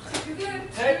बस्दा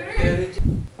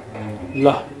ल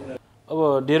अब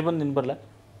डेर पनि दिनु पर्ला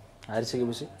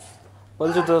हारिसकेपछि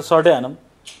पहिला चाहिँ त सर्टै हानौँ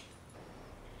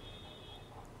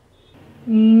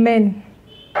Men.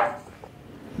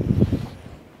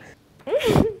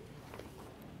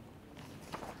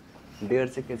 डेढ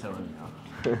चाहिँ के छ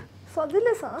भन्नु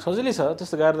सजिलै छ सजिलै छ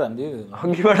त्यस्तो गाह्रो त हामीले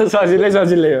अघिबाट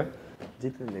सजिलै हो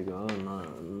जित्नु दिएको हो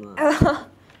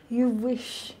You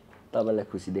wish. तपाईँलाई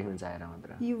खुसी देख्न चाहेर मात्र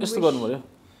यस्तो गर्नु पर्यो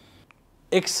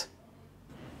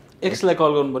एक्सलाई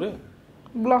कल गर्नु पर्यो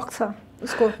ब्लक छ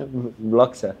उसको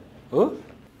ब्लक छ हो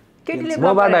केटीले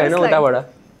मबाट होइन उताबाट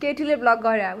केटीले ब्लक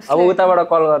गरे अब उताबाट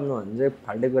कल गर्नु भने चाहिँ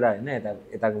फाल्टै कुरा होइन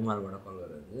यताको मालबाट कल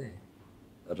गरेर चाहिँ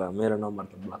र मेरो नम्बर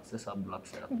त ब्लक छ सब ब्लक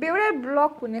छ बेउरै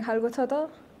ब्लक हुने खालको छ त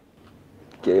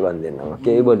केही भन्दिनँ म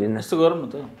केही बोलिनँ यस्तो गरौँ न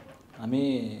त हामी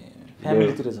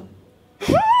फ्यामिलीतिर जाउँ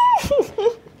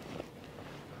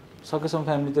सकेसम्म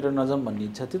फ्यामिलीतिर नजाउँ भन्ने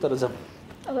इच्छा थियो तर जाउँ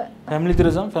फ्यामिलीतिर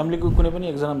जाउँ फ्यामिलीको कुनै पनि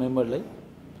एकजना मेम्बरलाई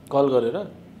कल गरेर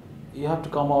you have to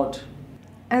come out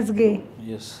as gay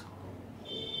yes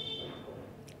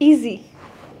easy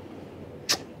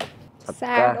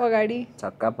sad अगाडि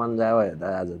छक्का पन्जा भयो त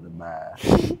आज त बा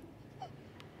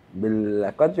बिल्ला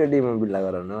कतिचोटि म बिल्ला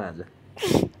गराउनु आज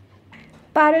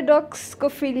प्याराडक्सको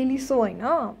फिलिली सो होइन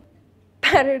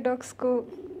प्याराडक्सको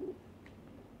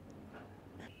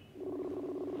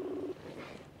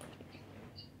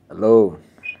हेलो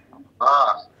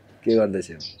के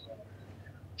गर्दैछौ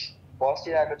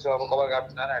बसिरहेको छु अब कभर गार्ड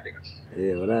जान आँटेको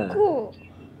ए हो र को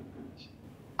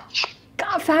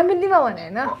कहाँ फ्यामिलीमा भने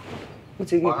होइन को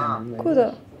चाहिँ के खानु को त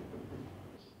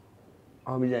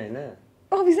अभिजा होइन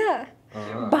अभिजा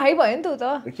भाइ भयो नि त उ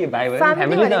त के भाइ भयो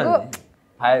फ्यामिली त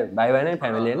भाइ भएन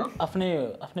फ्यामिली होइन आफ्नै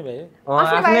भाइ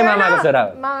आफ्नै मामाको छोरा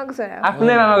हो मामाको छोरा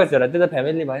आफ्नै मामाको छोरा त्यो त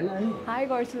फ्यामिली भएन अनि हाई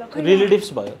गर्छु ल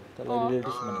रिलेटिभ्स भयो त्यसलाई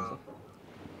रिलेटिभ्स भनिन्छ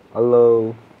हेलो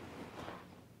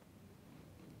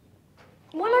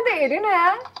मलाई त हेरेन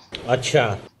यार अच्छा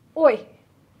ओइ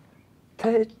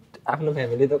आफ्नो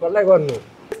फ्यामिली त कसलाई गर्नु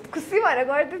खुसी भएर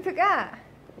गर्दै थियो क्या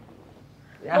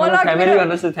आफ्नो फ्यामिली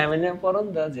भन्नुहोस् त फ्यामिलीमा पऱ्यो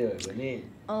नि त जे भयो भने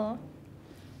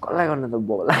कसलाई गर्नु त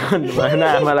बाउलाई गर्नु भएन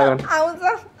आमालाई गर्नु आउँछ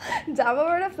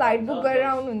झापाबाट फ्लाइट बुक गरेर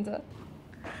आउनुहुन्छ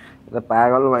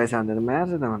पागल भएछ भनेर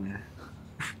मार्छ त भने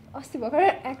अस्ति भर्खर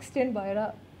एक्सिडेन्ट भएर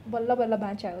बल्ल बल्ल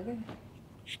बाँच्यो क्या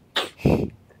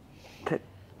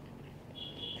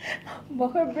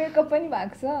भर्खर ब्रेकअप पनि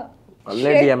भएको छ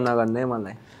कसले डिएम नगर्ने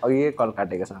मलाई अघि कल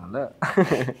काटेको छ ल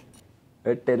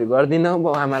भेटेर गर्दिनँ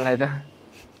बाउ आमालाई त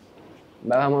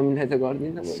बाबा मम्मीलाई त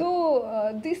गर्दिनँ सो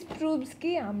दिस प्रुभ्स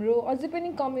कि हाम्रो अझै पनि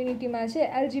कम्युनिटीमा चाहिँ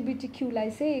एलजिबिटिक्यूलाई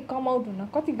चाहिँ कम आउट हुन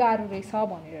कति गाह्रो रहेछ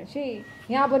भनेर चाहिँ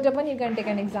यहाँबाट पनि you can take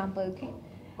an example कि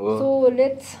so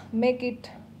let's make it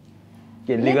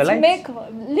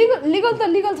legal त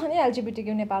लिगल छ नि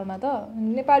एलजिबिटिक्यू नेपालमा त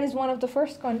Nepal is one of the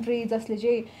first country जसले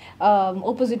चाहिँ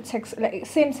opposite sex like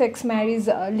same sex marriage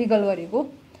legal गरेको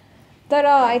तर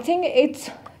आई थिङ्क इट्स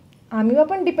हामीमा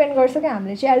पनि डिपेन्ड गर्छ क्या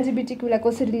हामीले चाहिँ एलजिबिटिक्यूलाई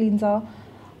कसरी लिन्छ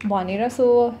भनेर सो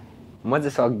म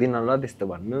चाहिँ सक्दिनँ ल त्यस्तो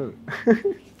भन्नु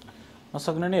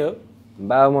नसक्ने नै हो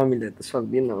बाबा मम्मीले त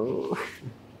सक्दिनँ हो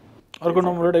अर्को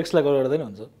नम्बरबाट एक्सलाई कल गर्दा नि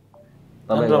हुन्छ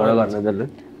तपाईँबाट गर्नु जल्दी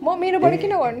म मेरोबाट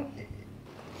किन गर्नु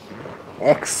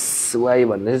एक्स वाइ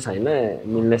भन्ने चाहिँ छैन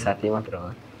मिल्ने साथी मात्र हो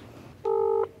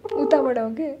उताबाट हो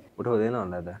कि उठाउँदैन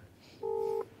होला त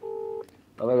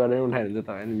तपाईँ गरेर उठायो भने त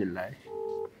तपाईँ नि मिल्ला है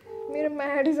मेरो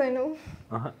म्याडी छैन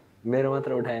मेरो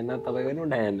मात्र उठाएन तपाईँको नि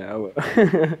उठाएन अब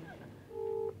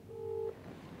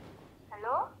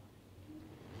हेलो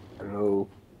हेलो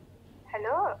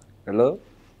हेलो हेलो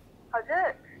हजुर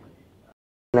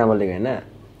बोलेको होइन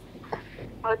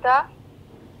हो त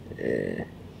ए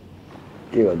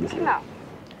के गर्दैछ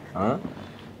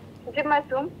जिममा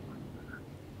छु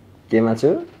केमा छु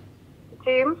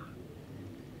जिम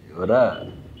हो र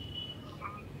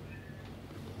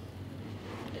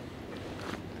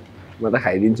म त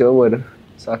खाइदिन्छु हौ बरु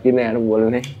सकिनँ यार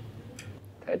बोल्ने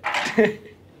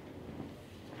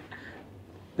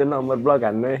त्यो नम्बर ब्लक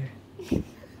हान्नु है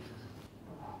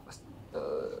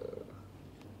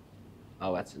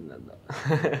आवाज सुन्दा त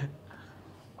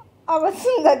अब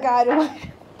सुन्दा गाह्रो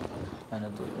होइन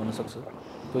त हुनसक्छ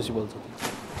पोसिबल छ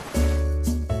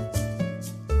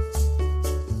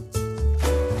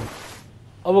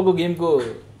अबको गेमको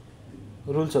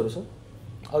रुल्सहरू छ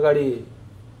अगाडि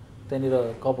त्यहाँनिर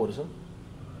कपहरू छ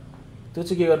त्यो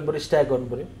चाहिँ के गर्नु पऱ्यो स्ट्याक गर्नु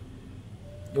पऱ्यो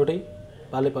एउटै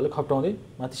पाले पाले खप्टाउँदै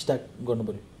माथि स्ट्याक गर्नु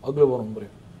पऱ्यो अग्लो बनाउनु पऱ्यो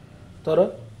तर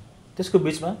त्यसको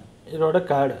बिचमा एउटा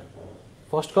कार्ड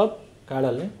फर्स्ट कप कार्ड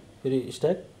हाल्ने फेरि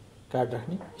स्ट्याक कार्ड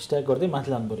राख्ने स्ट्याक गर्दै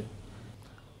माथि लानु पऱ्यो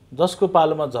जसको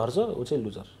पालोमा झर्छ ऊ चाहिँ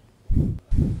लुजर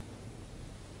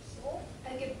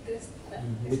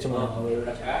बिचमा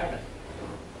एउटा कार्ड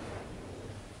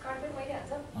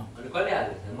अनि कसले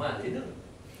हाल्दैछ म हाल्दिनँ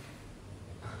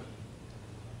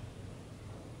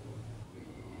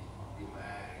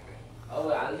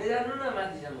अब हाल्दै जानु न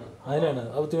माथिसम्म होइन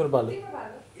अब तिम्रो पालो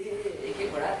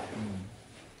एक-एकवटा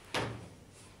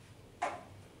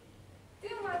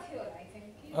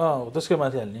त्यसकै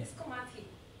माथि हाल्ने यसको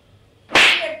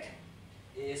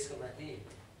माथि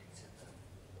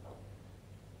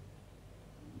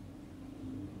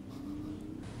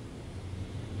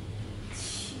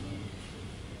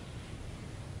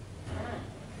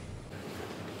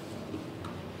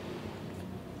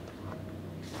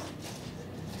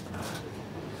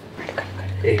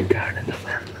एक कार्ड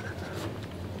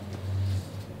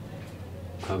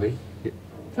अभी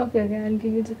Okay, I'll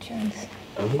give you the chance.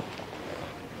 अभी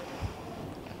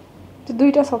त्यो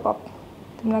दुईटा छ कप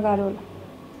तिमीलाई गाह्रो होला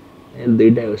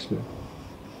दुईटा उसमा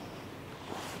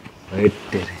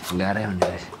हेटेरे गाह्रै हुने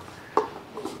रहेछ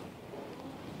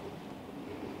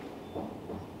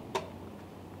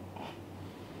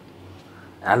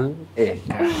हाल ए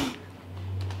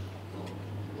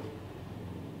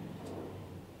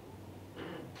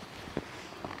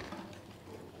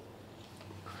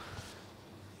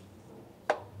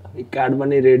कार्ड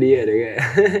पनि रेडी अरे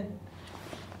क्या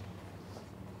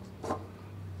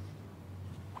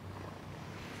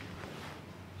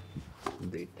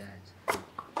दुईटा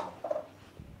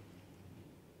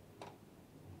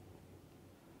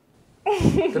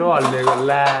यत्रो हल्लिएको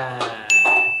ला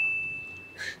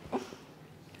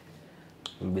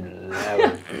बिल्ला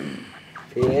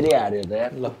फेरि हार्यो त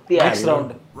यार नेक्स्ट राउन्ड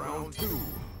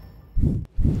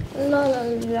ल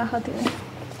राख तिमी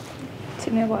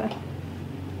चिने भयो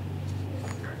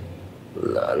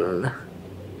ल ल ल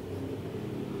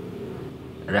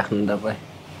राख्नु तपाईँ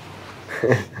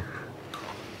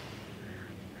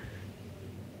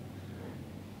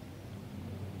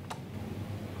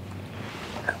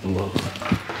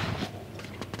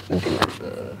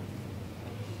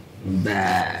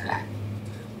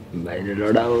बाहिर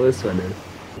लडाओस् भनेर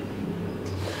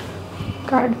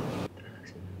कार्ड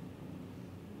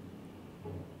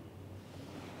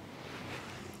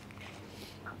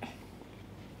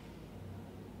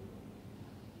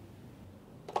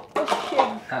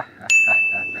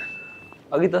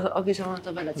अघिसम्म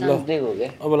तपाईँलाई चान्स दिएको हो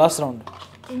क्या अब लास्ट राउन्ड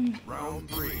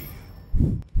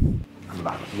ल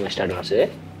म स्टार्ट गर्छु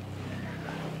है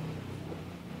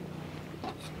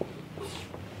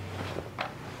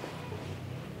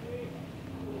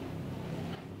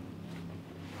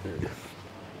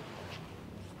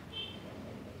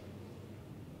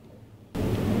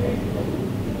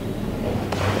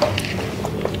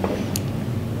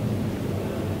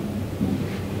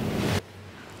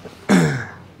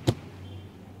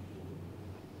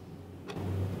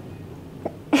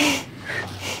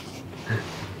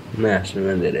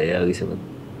हाँस्नुमा धेरै अघिसम्म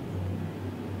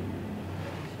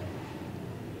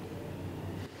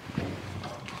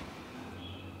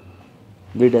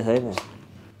दुईटा छैन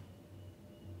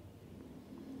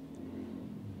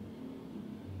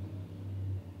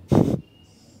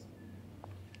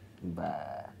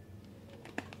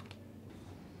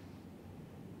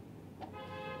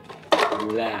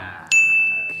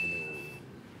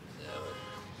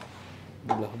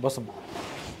ल बसौँ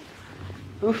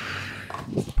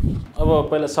अब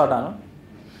पहिला सर्ट हानु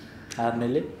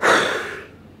हार्नेले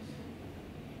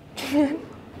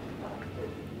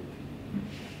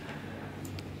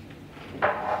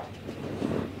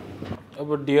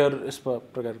अब डियर यस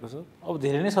प्रकारको छ अब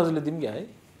धेरै नै सजिलो दिउँ क्या है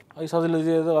अहिले सजिलो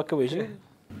दिएर त वाक्कै भइसक्यो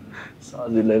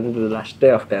सजिलो त लास्टै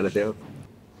अप्ठ्यारो थियो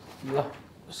ल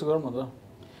यसो गरौँ न त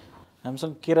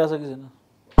हामीसँग केरा छ कि छैन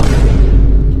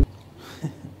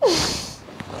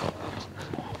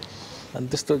अनि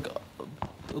त्यस्तो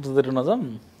उतातिर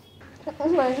नजाऊँ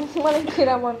मलाई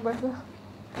केरा मनपर्छ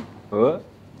हो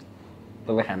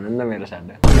तपाईँ खानु नि त मेरो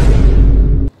साथमा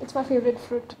इट्स माई फेभरेट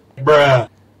फ्रुट अब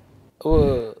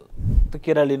त्यो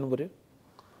केरा लिनु पऱ्यो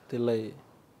त्यसलाई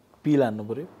पिल हान्नु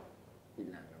पऱ्यो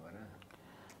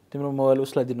तिम्रो मोबाइल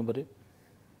उसलाई दिनु पऱ्यो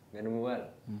मेरो मोबाइल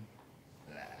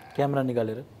क्यामेरा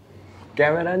निकालेर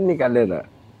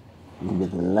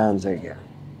बिल्ला हुन्छ क्या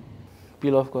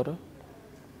पिल अफ गर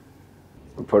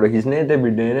फोटो खिच्ने त्यो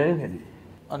भिडियो हेरेर नि फेरि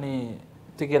अनि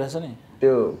त्यो केरा छ नि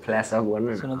त्यो फ्ल्यास अफ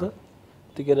गर्नु सुन त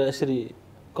त्यो केरा यसरी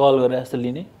कल गरेर जस्तो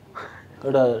लिने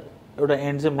एउटा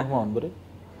एन्ड चाहिँ मुखमा हुनु पऱ्यो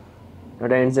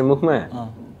एउटा एन्ड चाहिँ मुखमा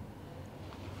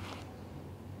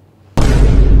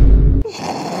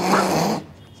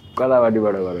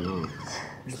कतापट्टिबाट गरेको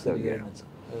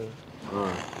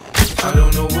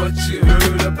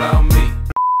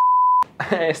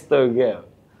यस्तो क्या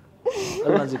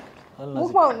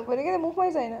मुखमा हुनु पर्यो कि मुखमै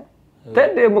छैन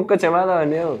त्यही मुखको छेउमा त हो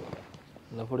नि हौ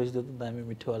ल फोटो खिच्दा त दामी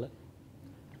मिठो होला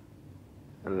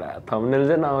ल थम्बनेल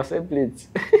चाहिँ नहोस् है प्लिज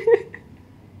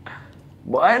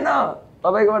भएन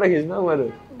तपाईँकोबाट खिच्नु बरु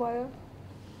भयो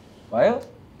भयो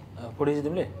फोटो खिच्यो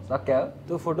तिमीले सक्यो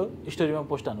त्यो फोटो स्टोरीमा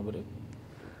पोस्ट हाल्नु पऱ्यो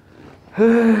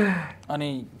अनि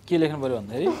के लेख्नु पऱ्यो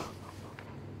भन्दाखेरि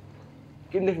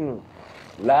के लेख्नु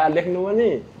ला लेख्नु पनि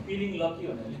फिलिङ लकी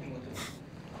भनेर लेख्नु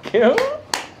के हो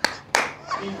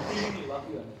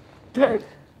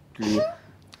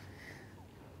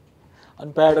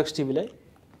अनि प्याराडक्स टिभीलाई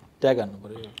ट्याग हान्नु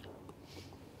पऱ्यो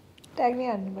ट्याग नै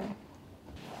हान्नु भयो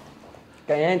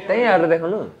कहाँ त्यहीँ हालेर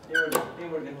देखाउनु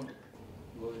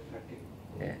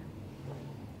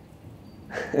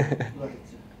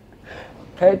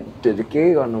फेटहरू केही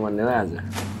गर्नु भन्दैन आज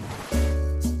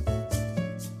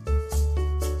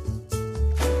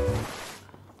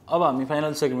अब हामी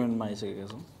फाइनल सेगमेन्टमा आइसकेका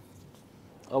छौँ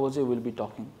अब चाहिँ will be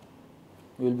talking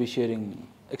will be sharing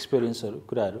एक्सपिरियन्सहरू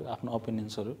कुराहरू आफ्नो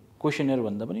ओपिनियन्सहरू क्वेसनर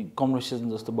भन्दा पनि कन्भर्सेसन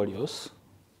जस्तो बढी होस्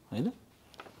होइन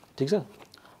ठिक छ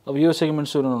अब यो सेगमेन्ट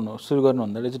सुरु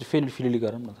गर्नुभन्दा चाहिँ फिलिली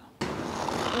गरौँ न त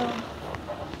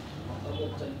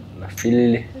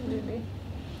फिलिली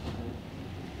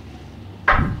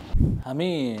हामी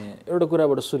एउटा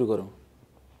कुराबाट सुरु गरौँ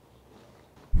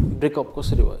ब्रेकअप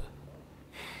कसरी भयो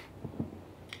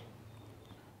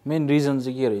मेन रिजन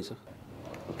चाहिँ के रहेछ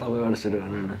तपाईँबाट सुरु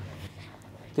गर्नु न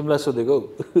तिमीलाई सोधेको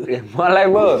ए मलाई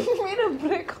पो मेरो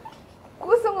ब्रेकअप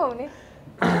कोसँग हुने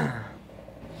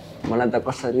मलाई त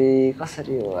कसरी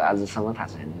कसरी हो आजसम्म थाहा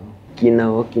छैन किन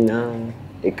हो किन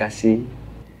 81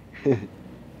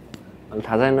 मलाई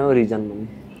थाहा छैन हौ रिजन पनि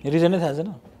रिजनै थाहा छैन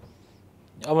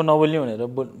अब नबोल्ने भनेर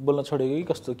बोल्न छोडेको कि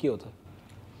कस्तो के हो त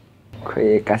खोइ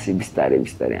 81 बिस्तारै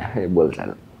बिस्तारै आफै बोल्छ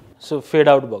सो फेड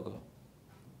आउट भएको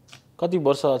कति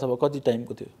वर्ष अथवा कति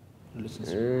टाइमको थियो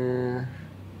रिलेसनसिप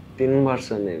 3 वर्ष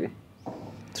मेबी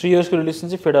 3 इयर्सको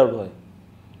रिलेसनसिप फेड आउट भयो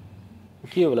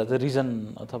के होला त रिजन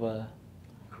अथवा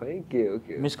खोइ के हो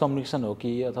मिसकम्युनिकेसन हो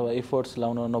कि अथवा एफर्ट्स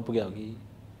लाउन नपुग्या हो कि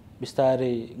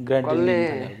बिस्तारै ग्रान्डली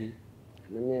हो कि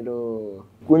मेरो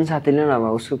कुन साथीले नभए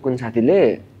उसको कुन साथीले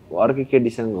अर्को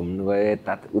केटीसँग घुम्नु गयो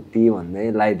यता उति भन्दै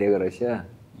लगाइदिएको रहेछ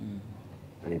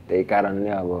अनि त्यही कारणले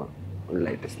अब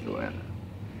उसलाई त्यस्तो भयो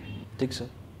ठिक छ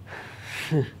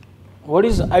what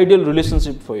is ideal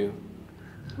relationship for you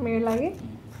मेरो लागि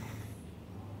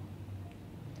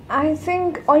आई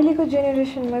थिङ्क अहिलेको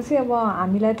जेनेरेसनमा चाहिँ अब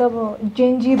हामीलाई त अब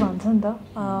जेनजी भन्छ नि त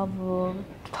अब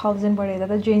 2000बाट यता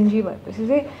त जेनजी भएपछि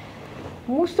चाहिँ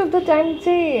मोस्ट अफ द टाइम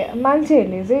चाहिँ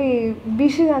मान्छेहरूले चाहिँ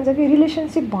बिर्सिजान्छ कि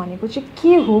रिलेसनसिप भनेको चाहिँ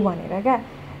के हो भनेर क्या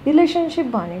रिलेसनसिप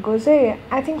भनेको चाहिँ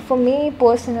I think for me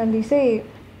personally चाहिँ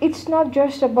it's not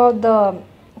just about the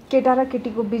केटा र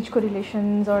केटीको बिचको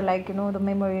relations or like you know the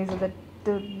memories the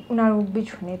त्यो उनीहरू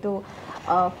बिच हुने त्यो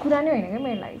कुरा नै होइन क्या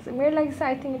मेरो लागि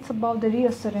चाहिँ I think it's about the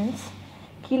रिएसुरेन्स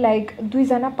कि लाइक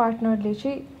दुईजना पार्टनरले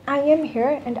चाहिँ I am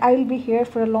here and I will be here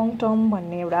for a long term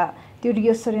भन्ने एउटा त्यो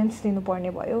रिएसुरेन्स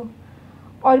दिनुपर्ने भयो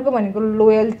अर्को भनेको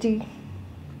लोयल्टी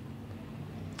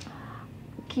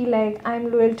कि like I am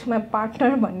loyal to my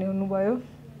partner भन्ने हुनुभयो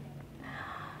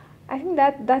आई थिङ्क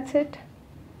द्याट्स इट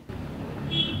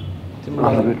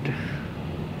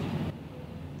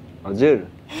हजुर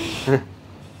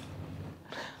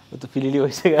त फिलिली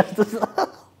भइसक्यो जस्तो छ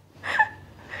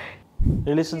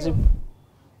रिलेसनसिप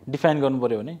डिफाइन गर्नु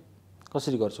पऱ्यो भने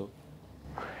कसरी गर्छौ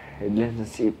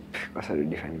रिलेसनसिप कसरी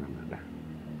डिफाइन गर्नु त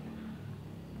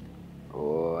हो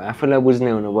आफूलाई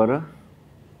बुझ्ने हुनु पर्यो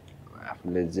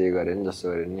आफूले जे गरे नि जस्तो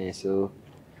गरे नि यसो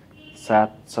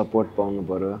साथ सपोर्ट पाउनु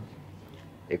पर्यो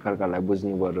एकअर्कालाई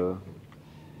बुझ्नु पर्यो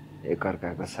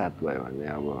एकअर्काको साथ भयो भने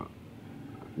अब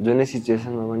जुनै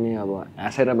सिचुएसनमा पनि अब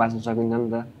हाँसेर बाँच्न सकिन्छ नि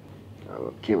त अब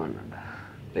के भन्नु त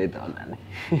त्यही त होला नि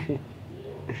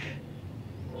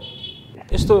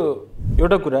यस्तो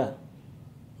एउटा कुरा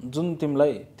जुन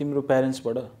तिमीलाई तिम्रो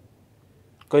प्यारेन्ट्सबाट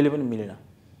कहिले पनि मिलेन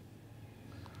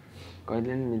कहिले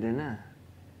पनि मिलेन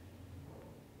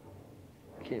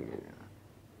के मिलेन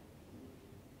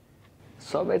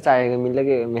सबै चाहेको मिल्यो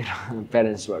कि मेरो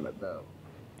प्यारेन्ट्सबाट त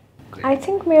आई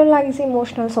थिङ्क मेरो लागि चाहिँ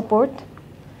इमोसनल सपोर्ट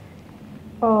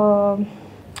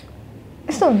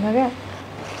यस्तो हुन्छ क्या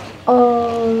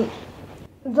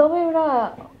जब एउटा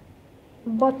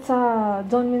बच्चा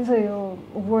जन्मिन्छ यो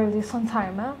वर्ल्ड यो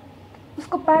संसारमा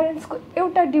उसको प्यारेन्ट्सको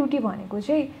एउटा ड्युटी भनेको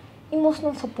चाहिँ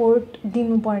इमोसनल सपोर्ट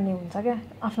दिनुपर्ने हुन्छ क्या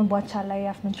आफ्नो बच्चालाई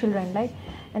आफ्नो चिल्ड्रेनलाई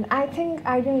and I think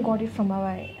I didn't got it from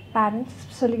my parents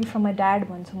specially from my dad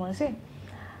भन्छु म चाहिँ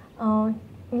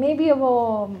मेबी अब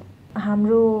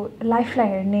हाम्रो लाइफलाई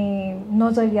हेर्ने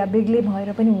नजरिया बेग्लै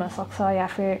भएर पनि हुनसक्छ या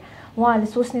फिर उहाँले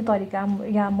सोच्ने तरिका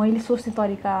या मैले सोच्ने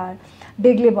तरिका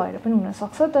बेग्लै भएर पनि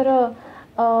हुनसक्छ तर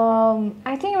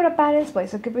आई थिङ्क एउटा प्यारेन्ट्स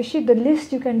भइसकेपछि the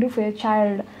list you can do for your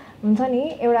child हुन्छ नि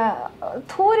एउटा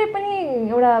थोरै पनि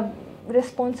एउटा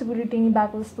रेस्पोन्सिबिलिटी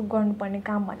निभाएको जस्तो गर्नुपर्ने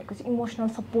काम भनेको चाहिँ इमोसनल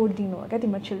सपोर्ट दिनु हो क्या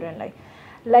तिम्रो चिल्ड्रेनलाई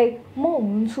लाइक म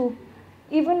हुन्छु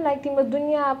इभन लाइक तिम्रो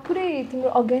दुनियाँ पुरै तिम्रो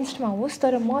अगेन्स्टमा होस्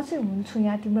तर म चाहिँ हुन्छु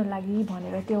यहाँ तिम्रो लागि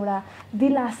भनेर त्यो एउटा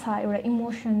दिलासा एउटा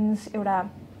इमोसन्स एउटा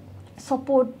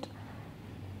सपोर्ट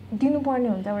दिनुपर्ने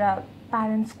हुन्छ एउटा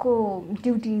प्यारेन्ट्सको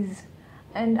duties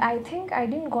and I think I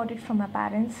didn't got it from my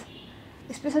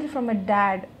parents specially from my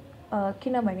dad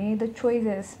किनभने द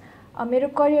चोइसेस मेरो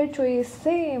करियर चोइस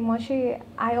चाहिँ म चाहिँ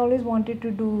I always wanted to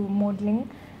do modelling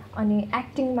अनि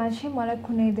एक्टिङमा चाहिँ मलाई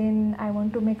कुनै दिन I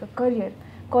want to make a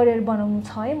career बनाउनु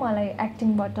छ है मलाई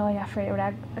एक्टिङबाट या फिर एउटा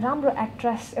राम्रो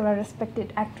एक्ट्रेस एउटा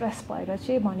रेस्पेक्टेड एक्ट्रेस भएर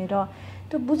चाहिँ भनेर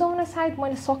त्यो बुझाउन सायद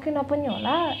मैले सकेन पनि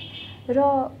होला र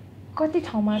कति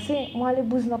ठाउँमा चाहिँ उहाँले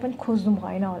बुझ्न पनि खोज्नु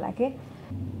भएन होला कि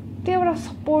त्यो एउटा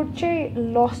सपोर्ट चाहिँ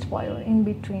लस्ट भयो इन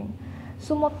बिट्विन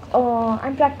सो म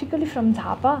आइम प्र्याक्टिकली फ्रम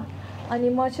झापा अनि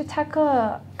म चाहिँ ठ्याक्क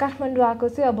काठमाडौँ आएको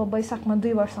चाहिँ अब वैशाखमा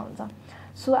 2 वर्ष हुन्छ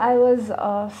so I was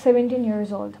 17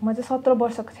 years old म चाहिँ 17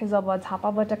 वर्षको थिएँ जब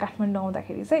झापाबाट काठमाडौँ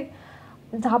आउँदाखेरि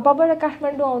चाहिँ झापाबाट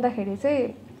काठमाडौँ आउँदाखेरि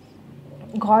चाहिँ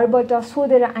घरबाट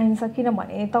सोधेर आइन्छ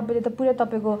किनभने तपाईँले त पुरै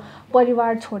तपाईँको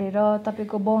परिवार छोडेर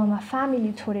तपाईँको बाउआमा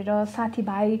फ्यामिली छोडेर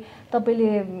साथीभाइ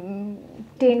तपाईँले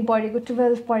 10 पढेको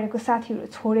 12 पढेको साथीहरू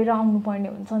छोडेर आउनुपर्ने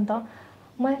हुन्छ नि त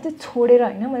मैले चाहिँ छोडेर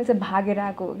होइन मैले चाहिँ भागेर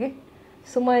आएको हो कि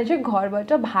सो मैले चाहिँ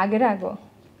घरबाट भागेर आएको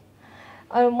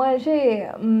मैले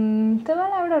चाहिँ त्यो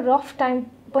बेला एउटा रफ टाइम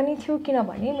पनि थियो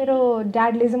किनभने मेरो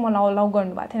ड्याडले चाहिँ मलाई अलाउ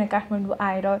गर्नुभएको थिएन काठमाडौँ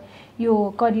आएर यो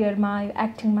करियरमा यो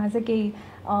एक्टिङमा चाहिँ केही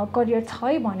करियर छ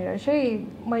है भनेर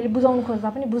चाहिँ मैले बुझाउनु खोज्दा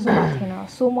पनि बुझ्नु भएको थिएन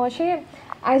सो म चाहिँ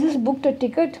I just book the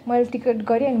ticket मैले टिकट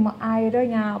गरेँ अनि म आएर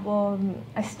यहाँ अब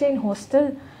I stay in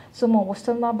hostel so म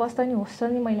होस्टेलमा बस्दा नि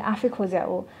होस्टेल नि मैले आफै खोजेँ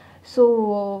हो सो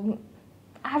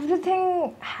एभ्रिथिङ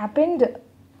ह्यापेन्ड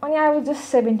अनि I was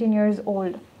just 17 years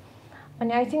old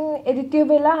अनि आई थिङ्क यदि त्यो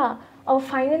बेला अब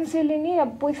फाइनेन्सियली नै अब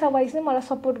पैसा वाइज नै मलाई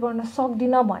सपोर्ट गर्न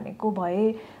सक्दिनँ भनेको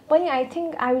भए पनि I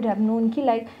think I would have नोन कि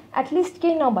लाइक एटलिस्ट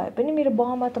केही नभए पनि मेरो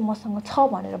बाउमा त मसँग छ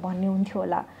भनेर भन्ने हुन्थ्यो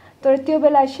होला तर त्यो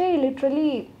बेला चाहिँ literally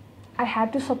I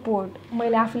had to support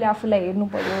मैले आफूलाई हेर्नु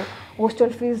पऱ्यो होस्टेल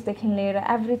फिजदेखि लिएर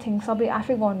एभ्रिथिङ सबै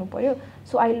आफै गर्नु पऱ्यो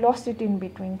so I lost it in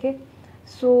between के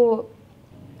सो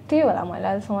त्यही होला मैले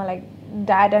अहिलेसम्म लाइक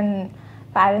ड्याड एन्ड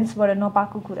प्यारेन्ट्सबाट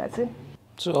नपाएको कुरा चाहिँ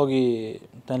सो अघि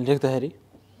त्यहाँ लेख्दाखेरि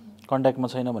कन्ट्याक्टमा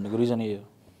छैन भनेको रिजन यही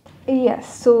हो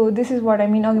yes so this is what I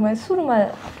mean अघि मैले सुरुमा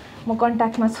म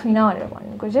कन्ट्याक्टमा छुइनँ भनेर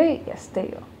भनेको चाहिँ यस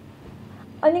त्यही हो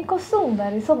अनि कस्तो हुँदो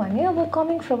रहेछ भने अब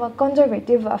coming from a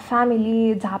conservative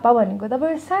family Jhapa भनेको त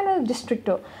अब सानो डिस्ट्रिक्ट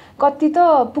हो कति त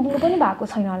पुग्नु पनि भएको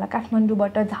छैन होला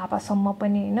काठमाडौँबाट झापासम्म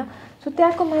पनि होइन सो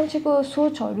त्यहाँको मान्छेको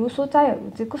सोचाइहरू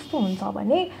चाहिँ कस्तो हुन्छ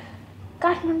भने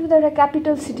काठमाडौँ त एउटा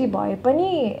क्यापिटल सिटी भए पनि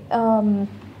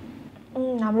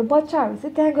हाम्रो बच्चाहरू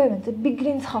चाहिँ त्यहाँ गयो भने चाहिँ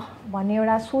बिग्रिन्छ भन्ने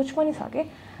एउटा सोच पनि छ कि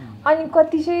अनि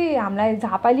कति चाहिँ हामीलाई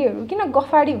झापालीहरू किन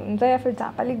गफाडी हुन्छ या फिर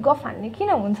झापाली गफ हान्ने किन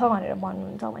हुन्छ भनेर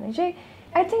भन्नुहुन्छ भने चाहिँ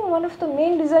I think one of the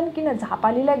main reason किन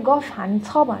झापालीलाई गफ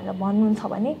हान्छ भनेर भन्नुहुन्छ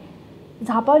भने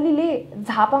झापालीले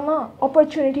झापामा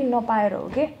अपर्च्युनिटी नपाएर हो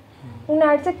कि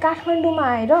उनीहरू चाहिँ काठमाडौँमा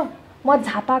आएर म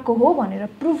झापाको हो भनेर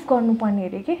प्रुफ गर्नुपर्ने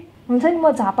अरे कि हुन्छ नि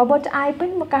म झापाबाट आए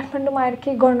पनि म काठमाडौँमा आएर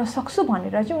के गर्न सक्छु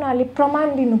भनेर चाहिँ उनीहरूले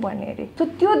प्रमाण दिनुपर्ने अरे सो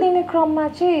त्यो दिने क्रममा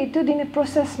चाहिँ त्यो दिने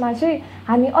प्रोसेसमा चाहिँ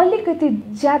हामी अलिकति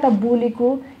ज्यादा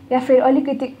बोलेको या फिर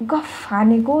अलिकति गफ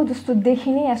हानेको जस्तो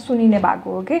देखिने या सुनिने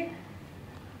भएको हो कि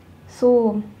सो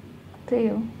त्यही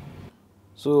हो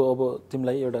सो अब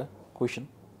तिमीलाई एउटा क्वेसन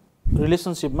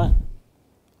रिलेसनसिपमा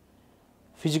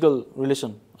फिजिकल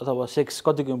रिलेसन अथवा सेक्स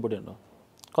कतिको इम्पोर्टेन्ट हो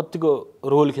कतिको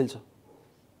रोल खेल्छ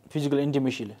फिजिकल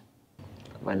इन्टिमेसीले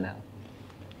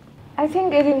आई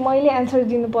थिङ्क यदि मैले एन्सर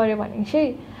दिनु पऱ्यो भने चाहिँ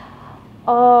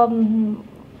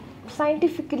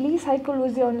साइन्टिफिकली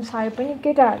साइकोलोजी अनुसार पनि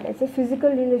केटाहरूलाई चाहिँ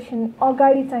फिजिकल रिलेसन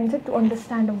अगाडि चाहिन्छ टु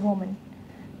अन्डरस्ट्यान्ड अ वुमन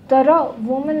तर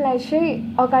वुमनलाई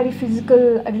चाहिँ अगाडि फिजिकल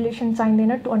रिलेसन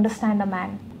चाहिँदैन टु अन्डरस्ट्यान्ड अ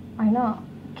म्यान होइन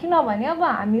किनभने अब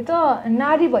हामी त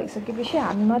नारी भइसकेपछि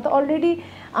हामीमा त अलरेडी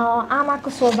आमाको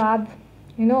स्वभाव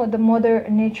you know the mother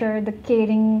nature the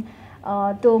caring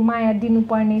त्यो माया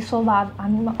दिनुपर्ने स्वभाव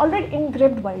हामीमा अलरेडी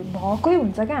इन्ग्रेप्ड भएकै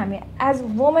हुन्छ क्या हामी एज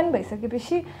वुमन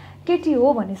भइसकेपछि केटी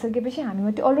हो भनिसकेपछि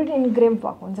हामीमा त्यो अलरेडी इन्ग्रेप्ड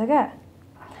भएको हुन्छ क्या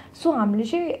सो हामीले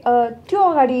चाहिँ त्यो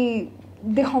अगाडि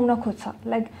देखाउन खोज्छ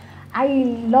लाइक आई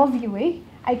लभ यु है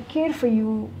आई केयर फर यु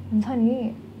हुन्छ नि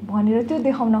भनेर त्यो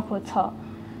देखाउन खोज्छ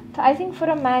I think for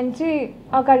a man चाहिँ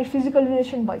अगाडि फिजिकल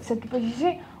रिलेसन भइसकेपछि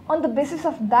चाहिँ on the basis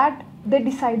of that they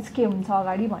decides के हुन्छ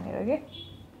अगाडि भनेर के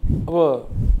अब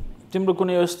तिम्रो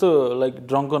कुनै यस्तो लाइक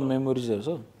ड्रङ्कन मेमोरिजहरू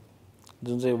छ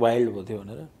जुन चाहिँ वाइल्ड भएको थियो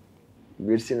भनेर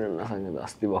बिर्सिन नसक्ने त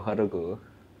अस्ति भर्खरको हो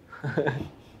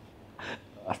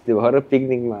अस्ति भर्खर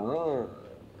पिकनिकमा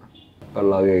हो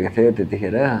लगेको थियो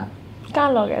त्यतिखेर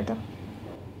कहाँ लग्यो त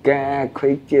कहाँ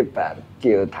खोइ के पार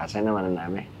के हो थाहा छैन मलाई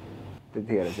नामै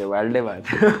त्यतिखेर चाहिँ वाइल्डै भएको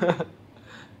थियो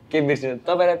के बिर्सिनु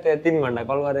तपाईँलाई त्यहाँ 3 घन्टा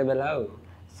कल गरे बेला हो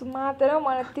मात्र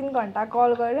मलाई 3 घन्टा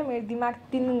कल गरेर मेरो दिमाग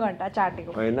 3 घन्टा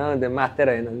चाटेको होइन त्यो मातेर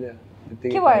होइन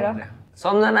के भएर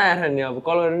सम्झना आएर नि अब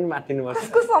कल गरेर नि मातिनुपर्छ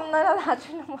कसको सम्झना थाहा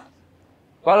छैन म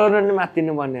कल गरेर नि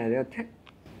मातिनु पर्ने अरे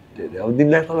अब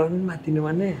दिनलाई कल गरेर नि मातिनु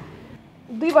पर्ने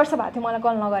 2 वर्ष भएको थियो मलाई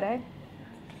कल नगरे है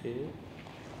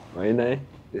होइन है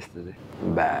त्यस्तो चाहिँ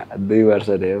 2 वर्ष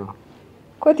अरे हो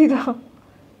कति त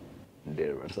 1.5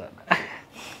 वर्ष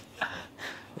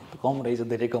कम रहेछ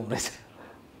धेरै कम रहेछ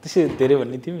त्यसै धेरै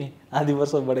भन्ने तिमी आधी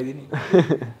वर्ष बढाइदिने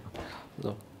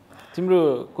ल तिम्रो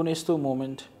कुनै यस्तो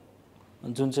मोमेन्ट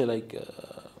जुन चाहिँ लाइक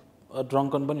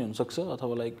ड्रङ्कन पनि हुनसक्छ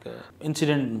अथवा लाइक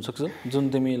इन्सिडेन्ट हुनसक्छ जुन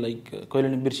तिमी लाइक कहिले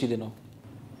नि बिर्सिँदैनौ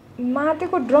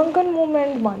मातेको ड्रङ्कन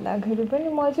मोमेन्ट भन्दाखेरि पनि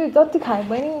म चाहिँ जति खाए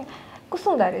पनि कस्तो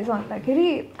हुँदो रहेछ भन्दाखेरि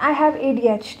आई हेभ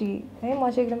एडिएचडी है म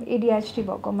चाहिँ एकदम एडिएचडी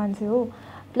भएको मान्छे हो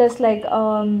प्लस लाइक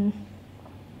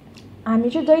हामी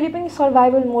चाहिँ जहिले पनि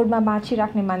सर्भाइभल मोडमा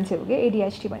बाँचिराख्ने मान्छे हो क्या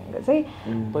एडिएचडी भनेको चाहिँ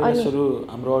पहिला सुरु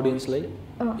हाम्रो अडियन्सलाई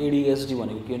एडिएचडी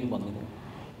भनेको के नि भन्दिनु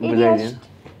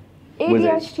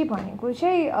एडिएचडी भनेको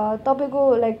चाहिँ तपाईँको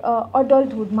लाइक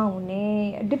अडल्टहुडमा हुने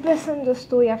डिप्रेसन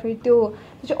जस्तो या फिर त्यो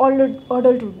चाहिँ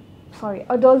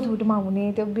अडल्टहुडमा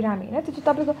हुने त्यो बिरामी होइन त्यो चाहिँ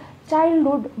तपाईँको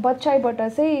चाइल्डहुड बच्चाइबाट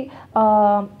चाहिँ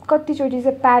कतिचोटि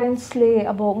चाहिँ प्यारेन्ट्सले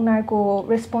अब उनीहरूको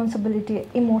रेस्पोन्सिबिलिटी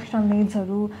इमोसनल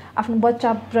निड्सहरू आफ्नो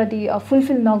बच्चाप्रति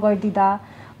फुलफिल नगरिदिँदा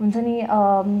हुन्छ नि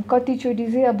कतिचोटि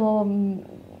चाहिँ अब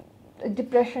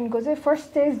डिप्रेसनको चाहिँ फर्स्ट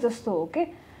स्टेज जस्तो हो कि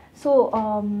सो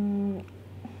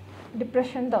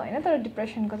डिप्रेसन त होइन तर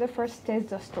डिप्रेसनको चाहिँ फर्स्ट स्टेज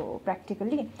जस्तो हो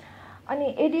प्र्याक्टिकली अनि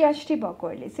एडिएचडी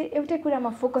भएकोहरूले चाहिँ एउटै कुरामा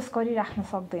फोकस गरिराख्न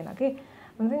सक्दैन कि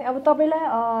हुन्छ नि अब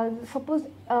तपाईँलाई सपोज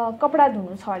कपडा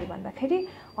धुनु छ अरे भन्दाखेरि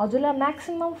हजुरलाई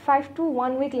म्याक्सिमम् 5 to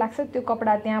 1 week लाग्छ त्यो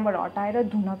कपडा त्यहाँबाट हटाएर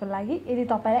धुनको लागि यदि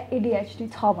तपाईँलाई एडिएचडी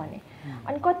छ भने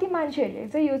अनि कति मान्छेहरूले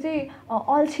चाहिँ यो चाहिँ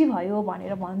अल्छी भयो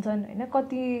भनेर भन्छन् होइन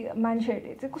कति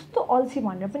मान्छेहरूले चाहिँ कस्तो अल्छी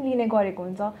भनेर पनि लिने गरेको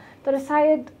हुन्छ तर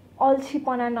सायद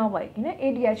अल्छीपना नभइकन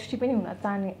एडिएचडी पनि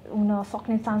हुन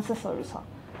सक्ने चान्सेसहरू छ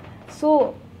सो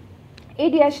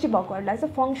एडिएचडी भएकोहरूलाई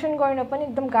चाहिँ फङ्सन गर्न पनि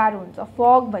एकदम गाह्रो हुन्छ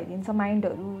फग भइदिन्छ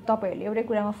माइन्डहरू तपाईँहरूले एउटै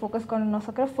कुरामा फोकस गर्न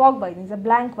नसकेर फग भइदिन्छ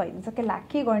ब्ल्याङ्क भइदिन्छ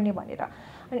के गर्ने भनेर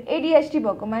अनि एडिएचडी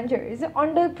भएको मान्छेहरू चाहिँ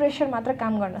अन्डर प्रेसर मात्र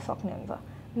काम गर्न सक्ने हुन्छ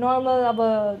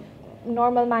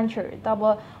नर्मल मान्छेहरू त अब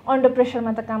अन्डर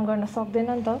प्रेसरमा त काम गर्न सक्दैन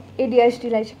नि त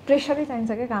एडिएचडीलाई चाहिँ प्रेसरै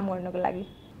चाहिन्छ क्या काम गर्नको लागि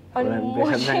अनि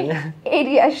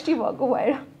एडिएचडी भएको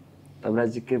भएर तपाईँलाई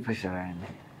चाहिँ के प्रेसर आएन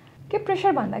के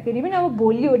प्रेसर भन्दाखेरि पनि अब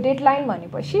भोलि हो डेडलाइन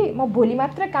भनेपछि म भोलि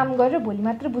मात्र काम गरेर भोलि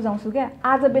मात्र बुझाउँछु क्या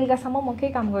आज बेलुकासम्म म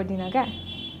केही काम गर्दिनँ क्या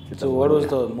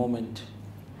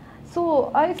so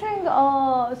I think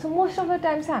so most of the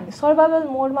time चाहिँ हामी सर्भाइभल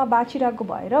मोडमा बाँचिरहेको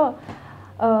भएर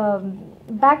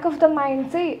ब्याक अफ द माइन्ड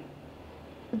चाहिँ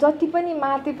जति पनि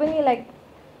माते पनि लाइक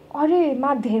अरे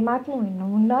धेरै मात्नु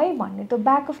हुन्न है भन्ने त्यो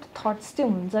ब्याक अफ द थट्स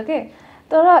चाहिँ हुन्छ के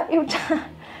तर एउटा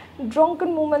ड्रङ्कन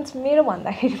मोमेन्ट्स मेरो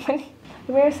भन्दाखेरि पनि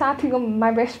मेरो साथीको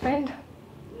माई बेस्ट फ्रेन्ड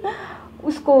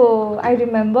उसको आई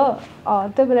रिमेम्बर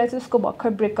त्यो बेला चाहिँ उसको भर्खर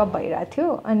ब्रेकअप भइरहेको थियो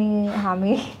अनि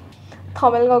हामी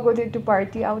थमेल गएको थियो to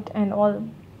party out and all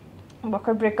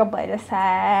भर्खर ब्रेकअप भएर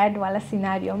स्याडवाला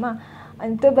सिनारियोमा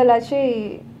अनि त्यो बेला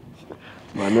चाहिँ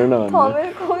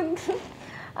थमेलको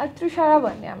त्रिशाला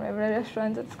भन्ने हाम्रो एउटा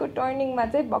रेस्टुरेन्ट छ त्यसको टर्निङमा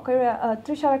चाहिँ भर्खर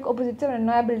त्रिशालाको अपोजिट चाहिँ एउटा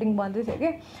नयाँ बिल्डिङ बन्दै थियो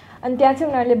कि अनि त्यहाँ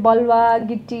चाहिँ उनीहरूले बलुवा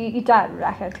गिटी इँटाहरू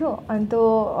राखेको थियो अनि त्यो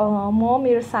म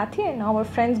मेरो साथी एन्ड आवर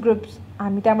फ्रेन्ड्स ग्रुप्स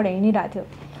हामी त्यहाँबाट हिँडिरहेको थियो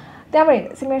त्यहाँबाट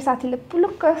हिँड्दा चाहिँ मेरो साथीले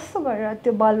पुलुक्क कस्तो गरेर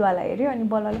त्यो बलुवालाई हेऱ्यो अनि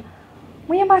बलुवाले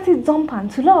म यहाँ माथि जम्प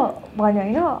हान्छु ल भन्यो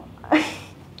होइन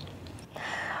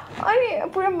अनि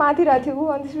पुरा माथिरहेको थियो ऊ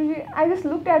अनि त्यसपछि आई जस्ट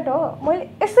लुक एट हो मैले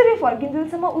यसरी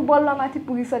फर्किन्जेलसम्म ऊ बल्लमाथि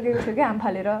पुगिसकेको थियो क्या हाम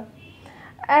फालेर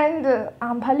एन्ड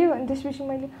हाम फाल्यो अनि त्यसपछि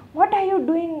मैले वाट आर यु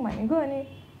डुइङ भनेको अनि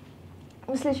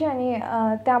उसले चाहिँ अनि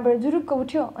त्यहाँबाट जुरुक्क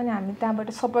उठ्यो अनि हामी त्यहाँबाट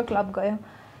सपर क्लब गयो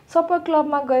सपर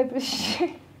क्लबमा गएपछि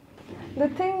द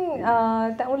थिङ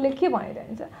त्यहाँ उसले के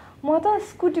भनिरहन्छ म त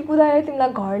स्कुटी कुदाएर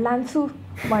तिमीलाई घर लान्छु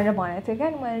भनेर भनेको थिएँ क्या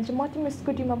अनि मैले चाहिँ म तिम्रो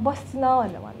स्कुटीमा बस्दिनँ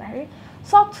भनेर भन्दाखेरि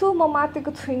सक्छु म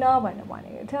मातेको छुइनँ भनेर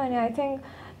भनेको थियो अनि I think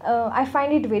I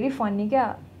find it very funny क्या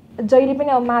जहिले पनि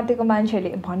अब मातेको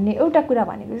मान्छेहरूले भन्ने एउटा कुरा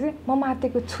भनेको चाहिँ म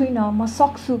मातेको छुइनँ, म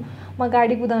सक्छु, म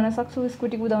गाडी कुदाउन सक्छु,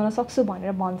 स्कुटी कुदाउन सक्छु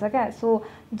भनेर भन्छ क्या। सो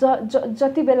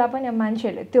जति बेला पनि अब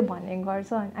मान्छेहरूले त्यो भन्ने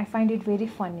गर्छ, I find it very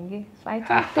funny के। सो आई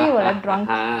थिङ्क त्यही भएर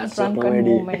ड्रङ्कन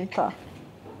मोमेन्ट छ।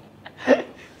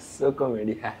 So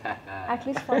comedy.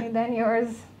 At least funny then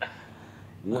yours.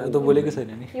 म त बोलेको छैन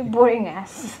नि। You boring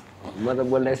S. म त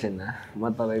बोल्दै छैन,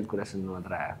 म तपाईँको कुरा सुन्नु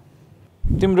मात्र आयो।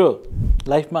 तिम्रो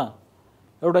लाइफमा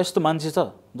एउटा यस्तो मान्छे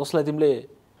छ जसलाई तिमीले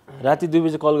राति 2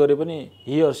 बजे कल गरे पनि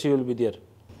he or C will be there?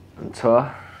 छ,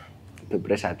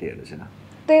 थुप्रै साथीहरू छ।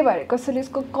 त्यही भएर कसैले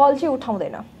उसको कल चाहिँ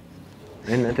उठाउँदैन।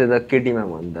 होइन त्यो त केटीमा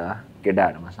भयो नि त,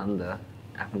 केटाहरूमा छ नि त,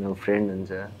 आफ्नो फ्रेन्ड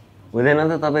हुन्छ। हुँदैन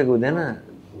त तपाईँको हुँदैन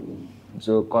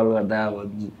जो कल गर्दा अब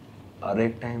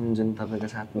हरेक टाइम जुन तपाईँको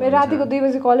साथमा मेरो रातिको 2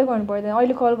 बजे कलै गर्नु पर्दैन,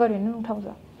 अहिले कल गऱ्यो भने उठाउँछ।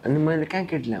 अनि मैले कहाँ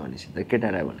केटीलाई भनेपछि त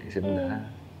केटालाई भनेको छु नि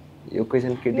त। यो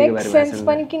क्वेसन केटीको बारेमा सेन्स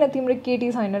पनि किन तिम्रो केटी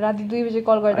छैन राति 2 बजे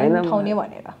कल गर्दा उठाउने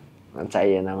भनेर?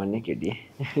 चाहिएन भन्ने केटी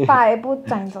पाए पो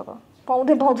चाहिन्छ त,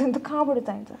 पाउँदै पाउँदैन त कहाँबाट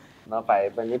चाहिन्छ? नपाए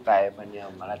पनि पाए पनि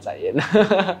अब मलाई चाहिएन।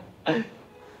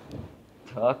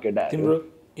 छ केटा तिम्रो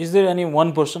is there any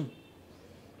one person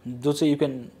जो चाहिँ यु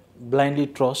क्यान ब्लाइन्डली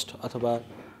ट्रस्ट अथवा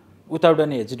विदाउट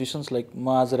एनी हेजिटेसन्स लाइक म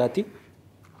आज राति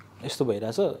यस्तो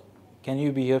भइरहेछ, can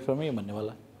you be here for me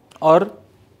भन्नेवाला? Or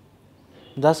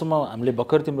जहाँसम्म हामीले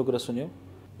भर्खर तिम्रो कुरा सुन्यौ,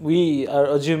 वी आर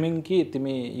अज्युमिङ कि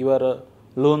तिमी you are a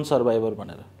loan survivor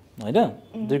भनेर, होइन?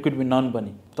 देयर कुड बी नन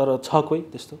पनि, तर छ कोही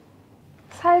त्यस्तो?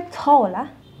 सायद छ होला।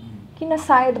 किन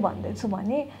सायद भन्दैछु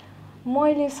भने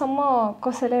मैलेसम्म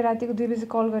कसैलाई रातिको 2 बजे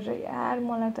कल गरेर यार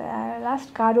मलाई त यार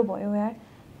लास्ट गाह्रो भयो यार,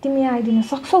 तिमी आइदिन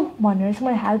सक्छौ भनेर चाहिँ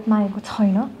मैले हेल्प मागेको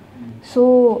छैन। सो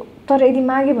तर यदि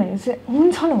मागे भने चाहिँ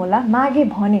हुन्छ नि होला, मागे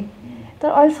भने, तर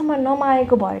अहिलेसम्म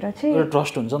नमागेको भएर चाहिँ एउटा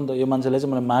ट्रस्ट हुन्छ नि त, यो मान्छेले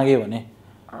चाहिँ मलाई माग्यो भने,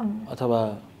 अथवा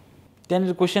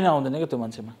त्यहाँनिर क्वेसनै आउँदैन क्या त्यो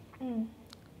मान्छेमा।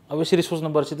 अब यसरी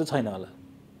सोच्नुपर्छ त छैन होला।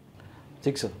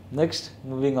 ठिक छ, नेक्स्ट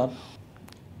मुभिङ अन।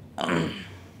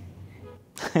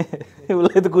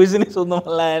 उसलाई त क्वेसनै सोध्नु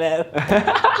मन लागेन यार।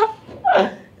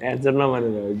 एन्सर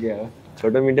नमानेर हो कि अब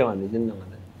छोटो मिठो भन्दैछु नि त,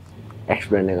 मलाई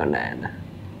एक्सप्लेनै गर्न आएन।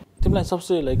 तिमीलाई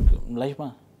सबसे लाइक लाइफमा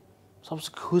सबसे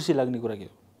खुसी लाग्ने कुरा के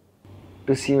हो?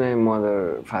 To see my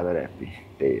mother father happy,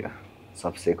 त्यही हो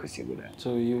सबसे खुसी कुरा। सो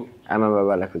यो आमा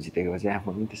बाबालाई खुसी देखेपछि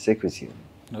आफू पनि त्यसै खुसी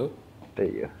हो,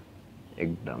 त्यही हो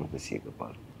एकदम खुसीको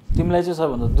पल। तिमीलाई चाहिँ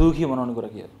सबभन्दा दुःखी बनाउने कुरा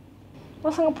के हो?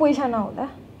 मसँग पैसा नहुँदा।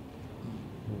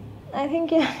 आई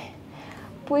थिङ्क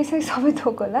पैसै सबै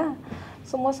थोक होला।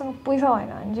 सो मसँग पैसा भएन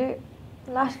भने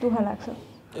चाहिँ लास्ट दुःख लाग्छ।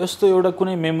 यस्तो एउटा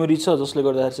कुनै मेमोरी छ जसले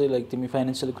गर्दाखेरि चाहिँ लाइक तिमी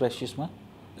फाइनेन्सियल क्राइसिसमा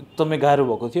एकदमै गाह्रो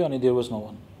भएको थियो अनि there was no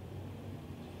one?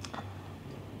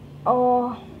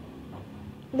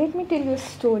 Let me tell you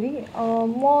story.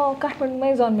 म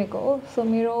काठमाडौँमै जन्मेको हो। सो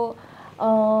मेरो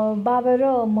बाबा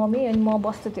र मम्मी अनि म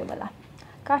बस्थ्यो त्यो बेला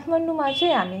काठमाडौँमा।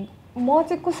 चाहिँ म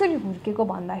चाहिँ कसरी हुर्केको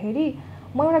भन्दाखेरि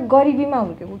म एउटा गरिबीमा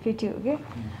हुर्केको केटी हो कि।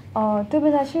 त्यो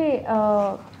बेला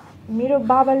चाहिँ मेरो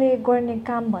बाबाले गर्ने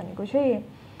काम भनेको चाहिँ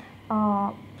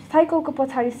साइकलको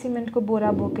पछाडि सिमेन्टको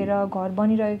बोरा बोकेर घर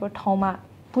बनिरहेको ठाउँमा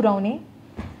पुर्याउने,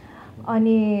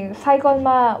 अनि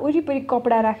साइकलमा वरिपरि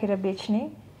कपडा राखेर बेच्ने,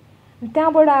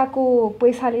 त्यहाँबाट आएको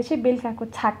पैसाले चाहिँ बेलुकाको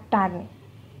छाक टार्ने,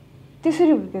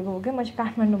 त्यसरी हुर्केको हो क्या म चाहिँ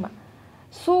काठमाडौँमा।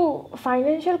 सो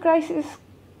फाइनेन्सियल क्राइसिस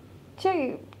चाहिँ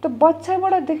त्यो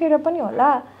बच्चाबाट देखेर पनि होला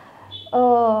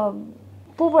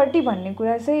पोभर्टी भन्ने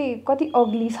कुरा चाहिँ कति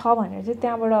अग्ली छ भनेर चाहिँ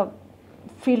त्यहाँबाट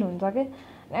फिल हुन्छ क्या।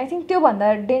 आई थिङ्क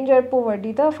त्योभन्दा डेन्जर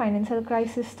पोभर्टी त फाइनेन्सियल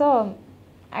क्राइसिस त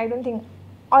आई डोन्ट थिङ्क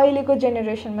अहिलेको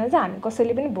जेनेरेसनमा चाहिँ हामी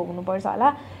कसैले पनि भोग्नुपर्छ होला।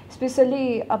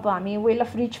 स्पेसली अब हामी वेल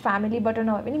अफ रिच फ्यामिलीबाट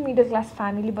नभए पनि मिडल क्लास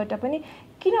फ्यामिलीबाट पनि,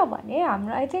 किनभने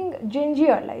हाम्रो आई थिङ्क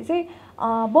जेनजीहरूलाई चाहिँ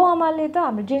बाउआमाले त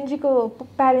हाम्रो जेनजीको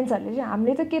प्यारेन्ट्सहरूले चाहिँ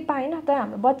हामीले त के पाएन तर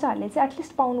हाम्रो बच्चाहरूले चाहिँ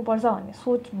एटलिस्ट पाउनुपर्छ भन्ने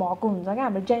सोच भएको हुन्छ क्या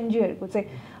हाम्रो जेनजीहरूको चाहिँ।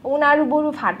 उनीहरू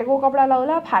बरु फाटेको कपडा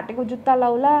लाउला, फाटेको जुत्ता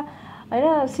लाउला,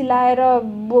 होइन, सिलाएर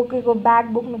बोकेको ब्याग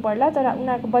बोक्नु पर्ला, तर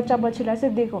उनीहरूको बच्चा बच्चीलाई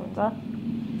चाहिँ दिएको हुन्छ।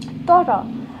 तर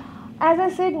एज अ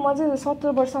सेड म चाहिँ 17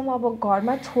 वर्षमा अब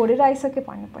घरमा छोडेर आइसकेँ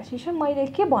भनेपछि चाहिँ मैले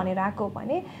के भनेर आएको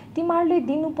भने तिमीहरूले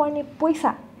दिनुपर्ने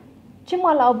पैसा चाहिँ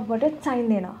मलाई अबबाट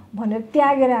चाहिँदैन भनेर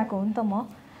त्यागेर आएको हो नि त म।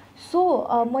 सो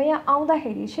म यहाँ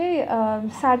आउँदाखेरि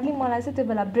चाहिँ स्याडली मलाई चाहिँ त्यो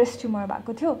बेला ब्रेस्ट ट्युमर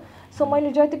भएको थियो। सो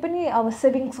मैले जति पनि अब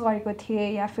सेभिङ्स गरेको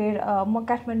थिएँ या फिर म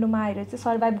काठमाडौँमा आएर चाहिँ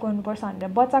सर्भाइभ गर्नुपर्छ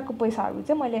भनेर बचाएको पैसाहरू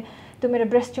चाहिँ मैले त्यो मेरो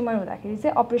ब्रेस्ट ट्युमर हुँदाखेरि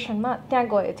चाहिँ अपरेसनमा त्यहाँ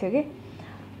गएको थियो कि।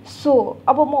 सो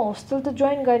अब म होस्टेल त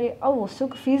जोइन गरेँ, अब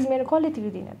होस्टेलको फिज मेरो कसले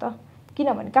तिर्दिने त,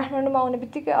 किनभने काठमाडौँमा आउने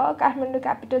बित्तिकै काठमाडौँ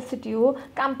क्यापिटल सिटी हो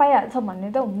काम पाइहाल्छ भन्ने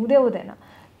त हुँदै हुँदैन।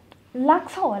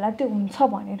 लाग्छ होला त्यो हुन्छ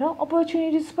भनेर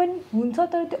अपर्च्युनिटिज पनि हुन्छ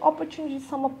तर त्यो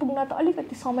अपर्च्युनिटिजसम्म पुग्न त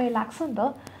अलिकति समय लाग्छ नि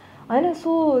त हैन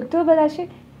सो त्यो बेला चाहिँ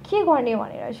के गर्ने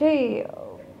भनेर चाहिँ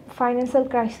फाइनेन्सियल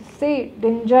क्राइसिस चाहिँ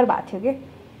डेन्जर भएको थियो कि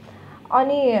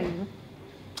अनि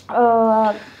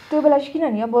त्यो बेला चाहिँ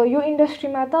किनभने अब यो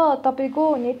इन्डस्ट्रीमा त तपाईँको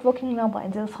नेटवर्किङ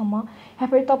नभइन्जेलसम्म या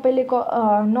फेरि तपाईँले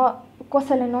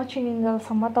कसैलाई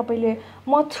नचिनिन्जेलसम्म तपाईँले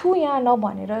म छु यहाँ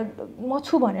नभनेर म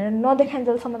छु भनेर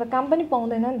नदेखाइन्जेलसम्म त काम पनि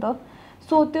पाउँदैन नि त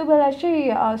सो त्यो बेला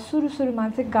चाहिँ सुरुमा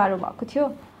चाहिँ गाह्रो भएको थियो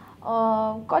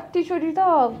कतिचोटि त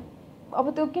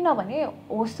अब त्यो किनभने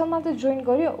होस्टेलमा त जोइन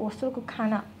गर्यो होस्टेलको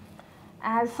खाना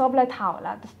एज सबलाई थाहा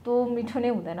होला त्यस्तो मिठो नै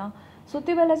हुँदैन सो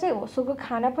त्यो बेला चाहिँ होस्टेलको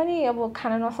खाना पनि अब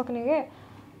खान नसक्ने के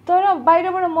तर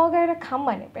बाहिरबाट मगाएर खाऊँ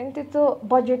भने पनि त्यस्तो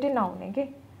बजेटै नहुने के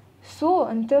सो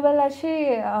अनि त्यो बेला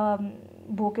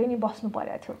चाहिँ भोकै नि बस्नु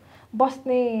परेको थियो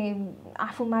बस्ने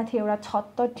आफूमाथि एउटा छत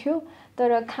त थियो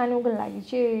तर खानुको लागि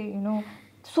चाहिँ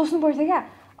सोच्नु पर्थ्यो क्या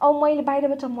अब मैले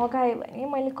बाहिरबाट मगाएँ भने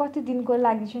मैले कति दिनको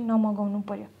लागि चाहिँ नमगाउनु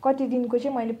पर्यो कति दिनको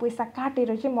चाहिँ मैले पैसा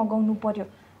काटेर चाहिँ मगाउनु पर्यो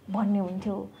भन्ने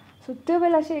हुन्थ्यो सो त्यो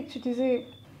बेला चाहिँ एकचोटि चाहिँ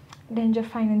डेन्जर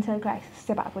फाइनेन्सियल क्राइसिस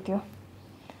चाहिँ भएको थियो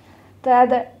तर at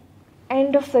the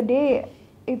and of the day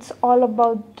it's all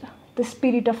about the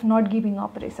spirit of not giving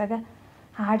up रहेछ क्या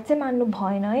हार चाहिँ मान्नु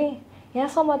भएन है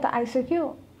यहाँसम्म त आइसक्यो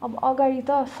अब अगाडि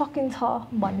त सकिन्छ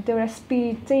भन्ने त्यो एउटा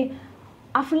स्पिरिट चाहिँ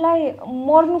आफूलाई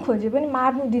मर्नु खोजे पनि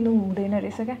मार्नु दिनु हुँदैन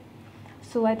रहेछ क्या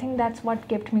so I think that's what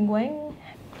kept me going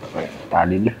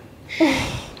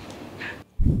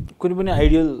कुनै पनि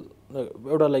आइडियल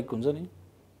एउटा लाइक हुन्छ नि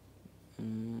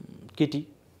केटी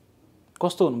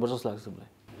कस्तो हुनुपर्छ जस्तो लाग्छ तिमीलाई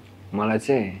मलाई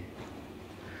चाहिँ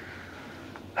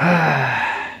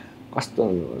कस्तो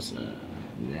हुनुपर्छ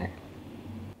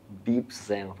बिप्स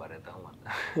चाहिनु पर्यो त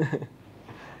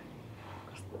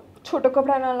छोटो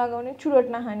कपडा नलगाउने चुरोट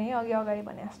नखाने अगाडि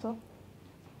भने जस्तो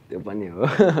त्यो पनि हो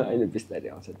अहिले बिस्तारै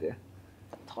आउँछ त्यो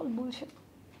थल बुल्छ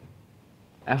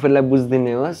आफूलाई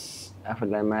बुझ्दिने होस्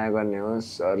आफूलाई माया गर्ने होस्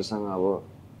अरूसँग अब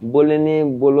बोले नि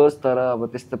बोलोस् तर अब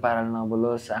त्यस्तो पाराले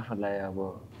नबोलोस् आफूलाई अब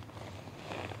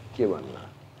के भन्नु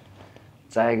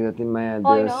चाहेको जति माया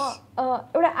दियोस्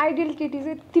एउटा आइडियल केटी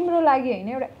चाहिँ तिम्रो लागि होइन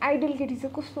एउटा आइडियल केटी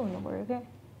चाहिँ कस्तो हुनु पर्यो क्या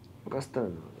कस्तो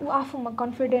हुनु ऊ आफूमा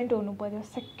कन्फिडेन्ट हुनु पर्यो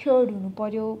सेक्योर्ड हुनु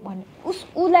पर्यो भन्ने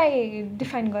उसलाई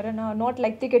डिफाइन गर न नट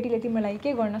लाइक त्यो केटीले तिम्रो लागि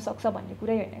के गर्न सक्छ भन्ने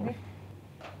कुरै होइन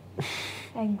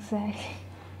क्या एक्ज्याक्टली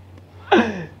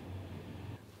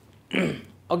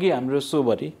अघि हाम्रो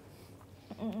सोभरि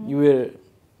युएर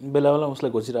बेला बेला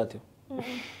उसलाई घोचिरहेको थियो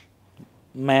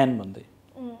म्यान भन्दै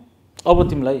अब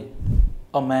तिमीलाई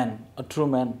a man a true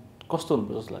man कस्तो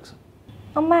हुनुपर्छ जस्तो लाग्छ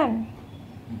a man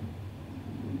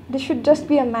they should just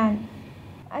be a man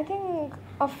I think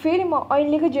अब फेरि म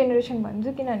अहिलेको जेनेरेसन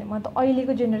भन्छु किनभने म त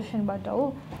अहिलेको जेनेरेसनबाट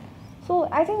हो सो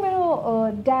आई थिङ्क मेरो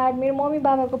ड्याड मेरो मम्मी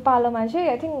बाबाको पालोमा चाहिँ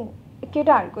आई थिङ्क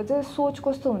केटाहरूको चाहिँ सोच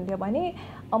कस्तो हुन्थ्यो भने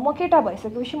म केटा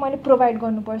भइसकेपछि मैले प्रोभाइड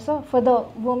गर्नुपर्छ फर द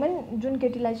वुमेन जुन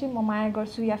केटीलाई चाहिँ म माया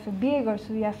गर्छु या फिर बिहे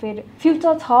गर्छु या फिर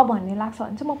फ्युचर छ भन्ने लाग्छ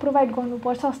भने चाहिँ म प्रोभाइड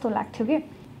गर्नुपर्छ जस्तो लाग्थ्यो कि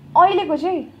अहिलेको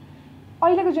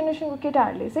जेनेरेसनको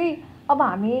केटाहरूले चाहिँ अब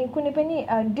हामी कुनै पनि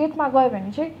डेटमा गयो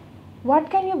भने चाहिँ what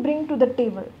can you bring to the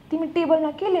table तिमी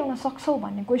टेबलमा के ल्याउन सक्छौ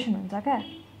भन्ने क्वेसन हुन्छ क्या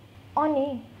अनि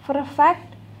फर अ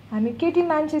फ्याक्ट हामी केटी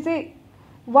मान्छे चाहिँ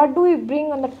what do you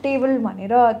bring on the table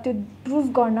भनेर त्यो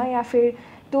प्रुभ गर्न या फिर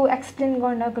त्यो एक्सप्लेन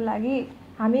गर्नको लागि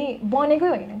हामी बनेकै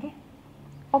होइन कि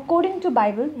अकर्डिङ टु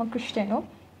बाइबल म क्रिस्चियन हो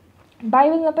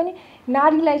बाइबलमा पनि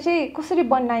नारीलाई चाहिँ कसरी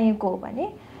बनाइएको हो भने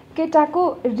केटाको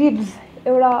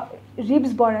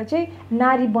रिब्सबाट चाहिँ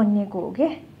नारी बनिएको हो कि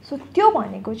सो त्यो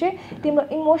भनेको चाहिँ तिम्रो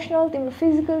इमोसनल तिम्रो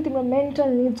फिजिकल तिम्रो मेन्टल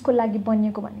निड्सको लागि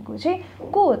बनिएको भनेको चाहिँ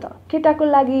को हो त केटाको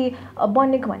लागि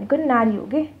बनिएको भनेको नारी हो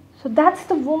कि so that's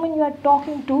the woman you are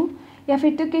talking to या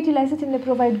फिर त्यो केटीलाई चाहिँ तिमीले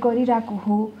प्रोभाइड गरिरहेको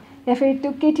हो या फिर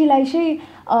त्यो केटीलाई चाहिँ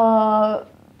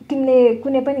तिमीले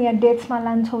कुनै पनि यहाँ डेट्समा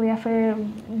लान्छौ या फिर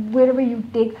वेयरएभर यु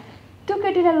टेक त्यो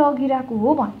केटीलाई लगिरहेको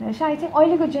हो भनेर चाहिँ आई थिङ्क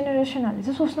अहिलेको जेनेरेसनहरूले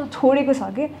चाहिँ सोच्न छोडेको छ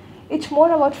कि it's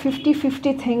more about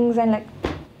 50-50 things and like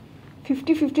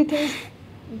 50-50 things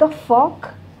the fuck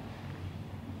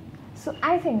so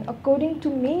I think according to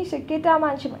me चाहिँ केटा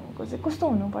मान्छे भनेको चाहिँ कस्तो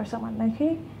हुनुपर्छ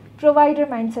भन्दाखेरि प्रोभाइडर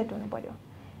माइन्डसेट हुनु पऱ्यो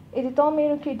यदि त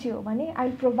मेरो केटी हो भने I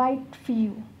will provide for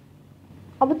you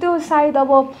अब त्यो सायद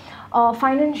अब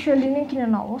फाइनेन्सियली नै किन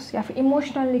नहोस् या फिर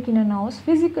इमोसनल्ली किन नहोस्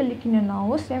फिजिकल्ली किन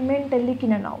नहोस् या मेन्टल्ली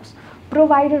किन नहोस्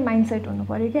प्रोभाइडर माइन्डसेट हुनु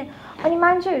पऱ्यो क्या अनि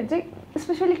मान्छेहरू चाहिँ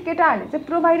स्पेसली केटाहरूले चाहिँ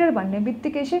प्रोभाइडर भन्ने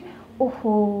बित्तिकै चाहिँ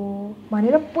ओहो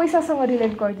भनेर पैसासँग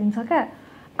रिलेट गरिदिन्छ क्या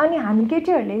अनि हामी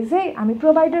केटीहरूले चाहिँ हामी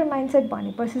प्रोभाइडर माइन्डसेट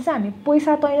भनेपछि चाहिँ हामी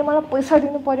पैसा तैँले मलाई पैसा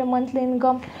दिनु पऱ्यो मन्थली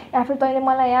इन्कम या फिर तैँले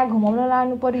मलाई यहाँ घुमाउन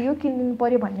लानु पऱ्यो यो किनिदिनु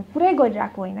पऱ्यो भन्ने पुरै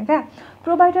गरिरहेको होइन क्या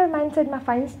प्रोभाइडर माइन्डसेटमा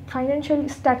फाइनेन्सियल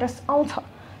स्ट्याटस आउँछ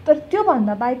तर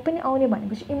त्योभन्दा बाहेक पनि आउने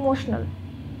भनेपछि इमोसनल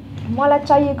मलाई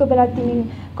चाहिएको बेला तिमी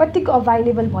कतिको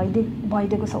अभाइलेबल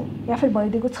भइदिएको छौ या फिर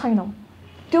भइदिएको छैनौ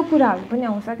त्यो कुराहरू पनि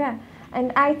आउँछ क्या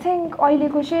एन्ड आई थिङ्क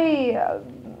अहिलेको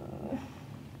चाहिँ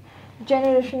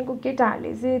जेनेरेसनको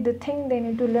केटाहरूले चाहिँ the thing they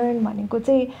need to learn भनेको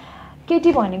चाहिँ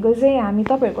केटी भनेको चाहिँ हामी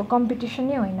तपाईँहरूको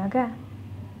कम्पिटिसनै होइन क्या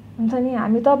हुन्छ नि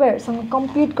हामी तपाईँहरूसँग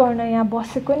कम्पिट गर्न यहाँ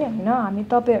बसेको नै होइन हामी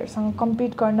तपाईँहरूसँग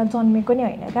कम्पिट गर्न जन्मेको नै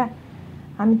होइन क्या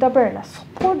हामी तपाईँहरूलाई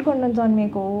सपोर्ट गर्न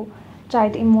जन्मेको हो चाहे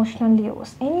त इमोसनल्ली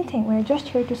होस् anything we are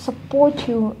just here to support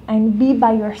you and be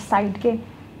by your side के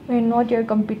we are not your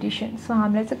competition so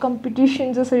हामीलाई चाहिँ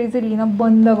कम्पिटिसन जसरी चाहिँ लिन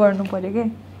बन्द गर्नु पऱ्यो क्या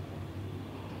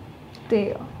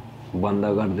त्यही हो बन्द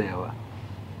गर्दै अब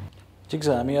ठिक छ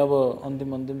हामी अब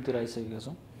अन्तिमतिर आइसकेका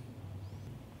छौँ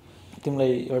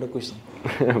तिमीलाई एउटा क्वेसन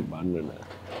भन्नु न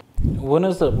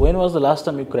when was the last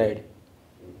time you cried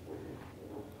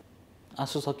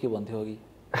आँसु सक्यो भन्थ्यो अघि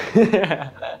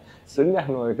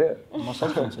सुनिराख्नु भएको थियो म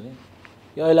सक्छु नि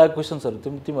यो अहिले आएको क्वेसन्सहरू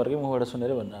तिमीहरूकै मुखबाट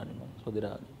सुनेर भनेर अनि म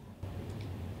सोधिरहेको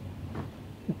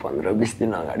 15-20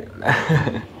 दिन अगाडि होला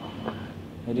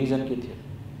रिजन के थियो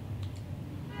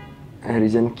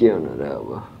रिजन के हुनु र अब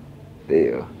त्यही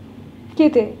हो के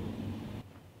थियो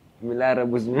मिलाएर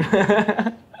बुझ्नु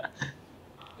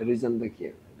रिजन त के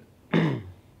हो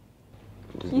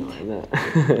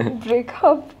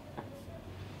ब्रेकअप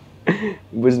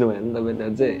बुझ्नु भएन तपाईँ त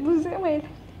चाहिँ बुझेँ मैले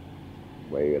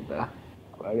भएको त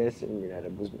अलिक मिलाएर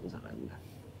बुझ्नुहुन्छ होला नि त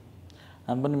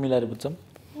हामी पनि मिलाएर बुझ्छौँ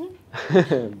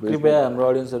कृपया हाम्रो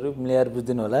अडियन्सहरू मिलाएर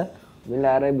बुझिदिनु होला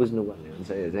मिलाएरै बुझ्नुपर्ने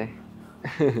हुन्छ यो चाहिँ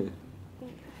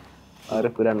अरू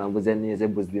कुरा नबुझे नि यो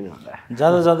चाहिँ बुझिदिनु होला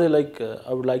जाँदै like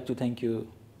I would like to thank you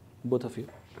both of you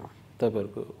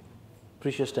तपाईँहरूको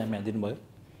प्रिसियस टाइम यहाँ दिनुभयो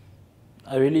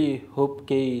आई रियली होप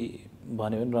केही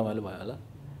भन्यो भने रमाइलो भयो होला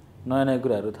नयाँ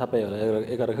कुराहरू थाहा पायो होला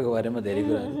एकअर्काको बारेमा धेरै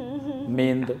कुराहरू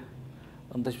मेन त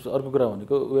अनि त्यसपछि अर्को कुरा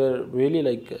भनेको we are really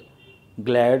like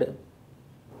glad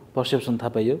perception थाहा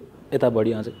पाइयो यता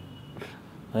बढी अझै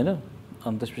होइन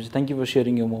अनि त्यसपछि thank you for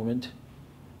sharing you moment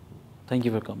thank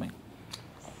you for coming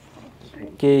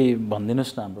केही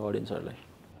भनिदिनुहोस् न हाम्रो अडियन्सहरूलाई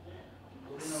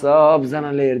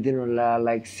सबजनाले हेरिदिनु होला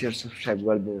लाइक सेयर सब्सक्राइब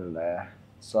गरिदिनु होला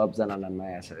सबजनालाई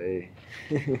माया छ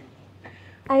है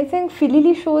आई थिङ्क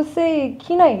फिलिली सोज चाहिँ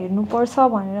किन हेर्नुपर्छ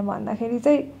भनेर भन्दाखेरि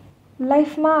चाहिँ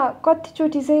लाइफमा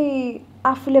कतिचोटि चाहिँ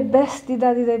आफूले बेस्ट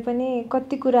दिँदै पनि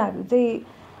कति कुराहरू चाहिँ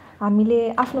हामीले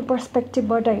आफ्नो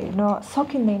पर्सपेक्टिभबाट हेर्न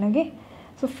सकिँदैन कि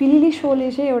सो फिलिली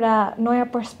सोले चाहिँ एउटा नयाँ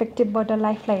पर्सपेक्टिभबाट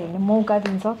लाइफलाई हेर्ने मौका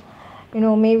दिन्छ you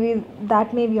know maybe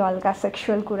that maybe हल्का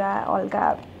सेक्सुअल कुरा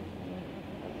हल्का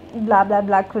ब्ला ब्ला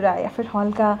ब्ला कुरा या फिर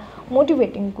हल्का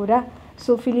मोटिभेटिङ कुरा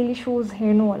सो फिलिली सोज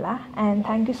हेर्नु होला and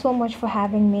thank you so much for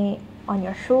having me on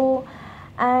your so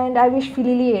and I wish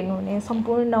फिलिली हेर्नुहुने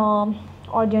सम्पूर्ण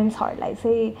अडियन्सहरूलाई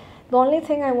चाहिँ the only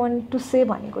thing I want to say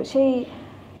भनेको चाहिँ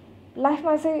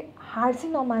लाइफमा चाहिँ हार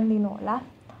चाहिँ नमानिदिनु होला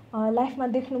लाइफमा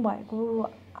देख्नुभएको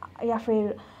या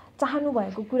फिर चाहनु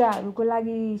भएको कुराहरूको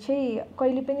लागि चाहिँ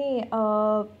कहिले पनि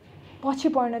पछि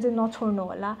पर्न चाहिँ नछोड्नु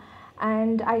होला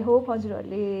एन्ड आई होप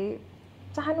हजुरहरूले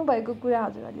चाहनु भएको कुरा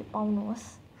हजुरहरूले पाउनुहोस्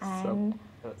and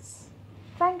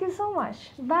thank you so much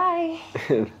by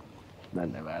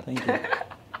धन्यवाद थ्याङ्क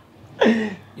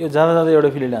यू यो जाँदा एउटा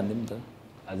फिलिली हानिदिउँ त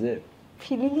हजुर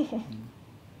फिलिली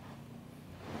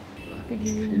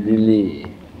फिलिली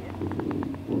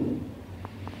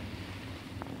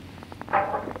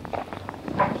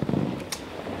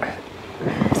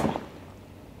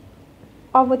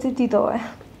अब चाहिँ तितो भयो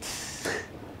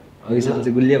अघिसम्म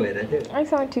चाहिँ गुलिया भइरहेको थियो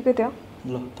अहिलेसम्म ठिकै थियो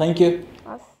ल थ्याङ्क यू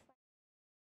हस्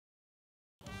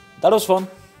that was fun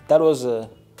that was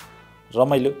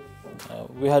रमाइलो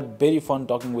we had very fun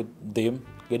talking with them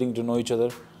getting to know each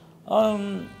other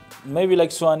maybe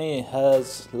like Suhani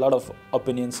has lot of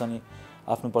opinions अनि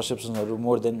आफ्नो पर्सेप्सनहरू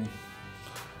more than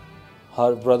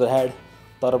her brother had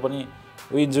तर पनि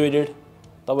we enjoyed it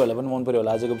तपाईँहरूलाई पनि मन पऱ्यो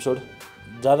होला आजको एपिसोड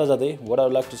जाँदै what I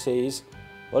would like to say is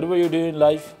what ever you do in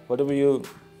life what ever you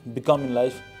become in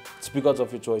life it's because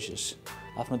of your choices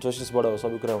आफ्नो चोइसेसबाट हो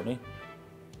सबै कुरा हुने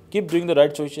keep doing the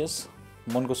right choices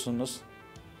मनको सुन्नुहोस्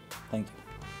थ्याङ्क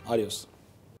यू आडियोस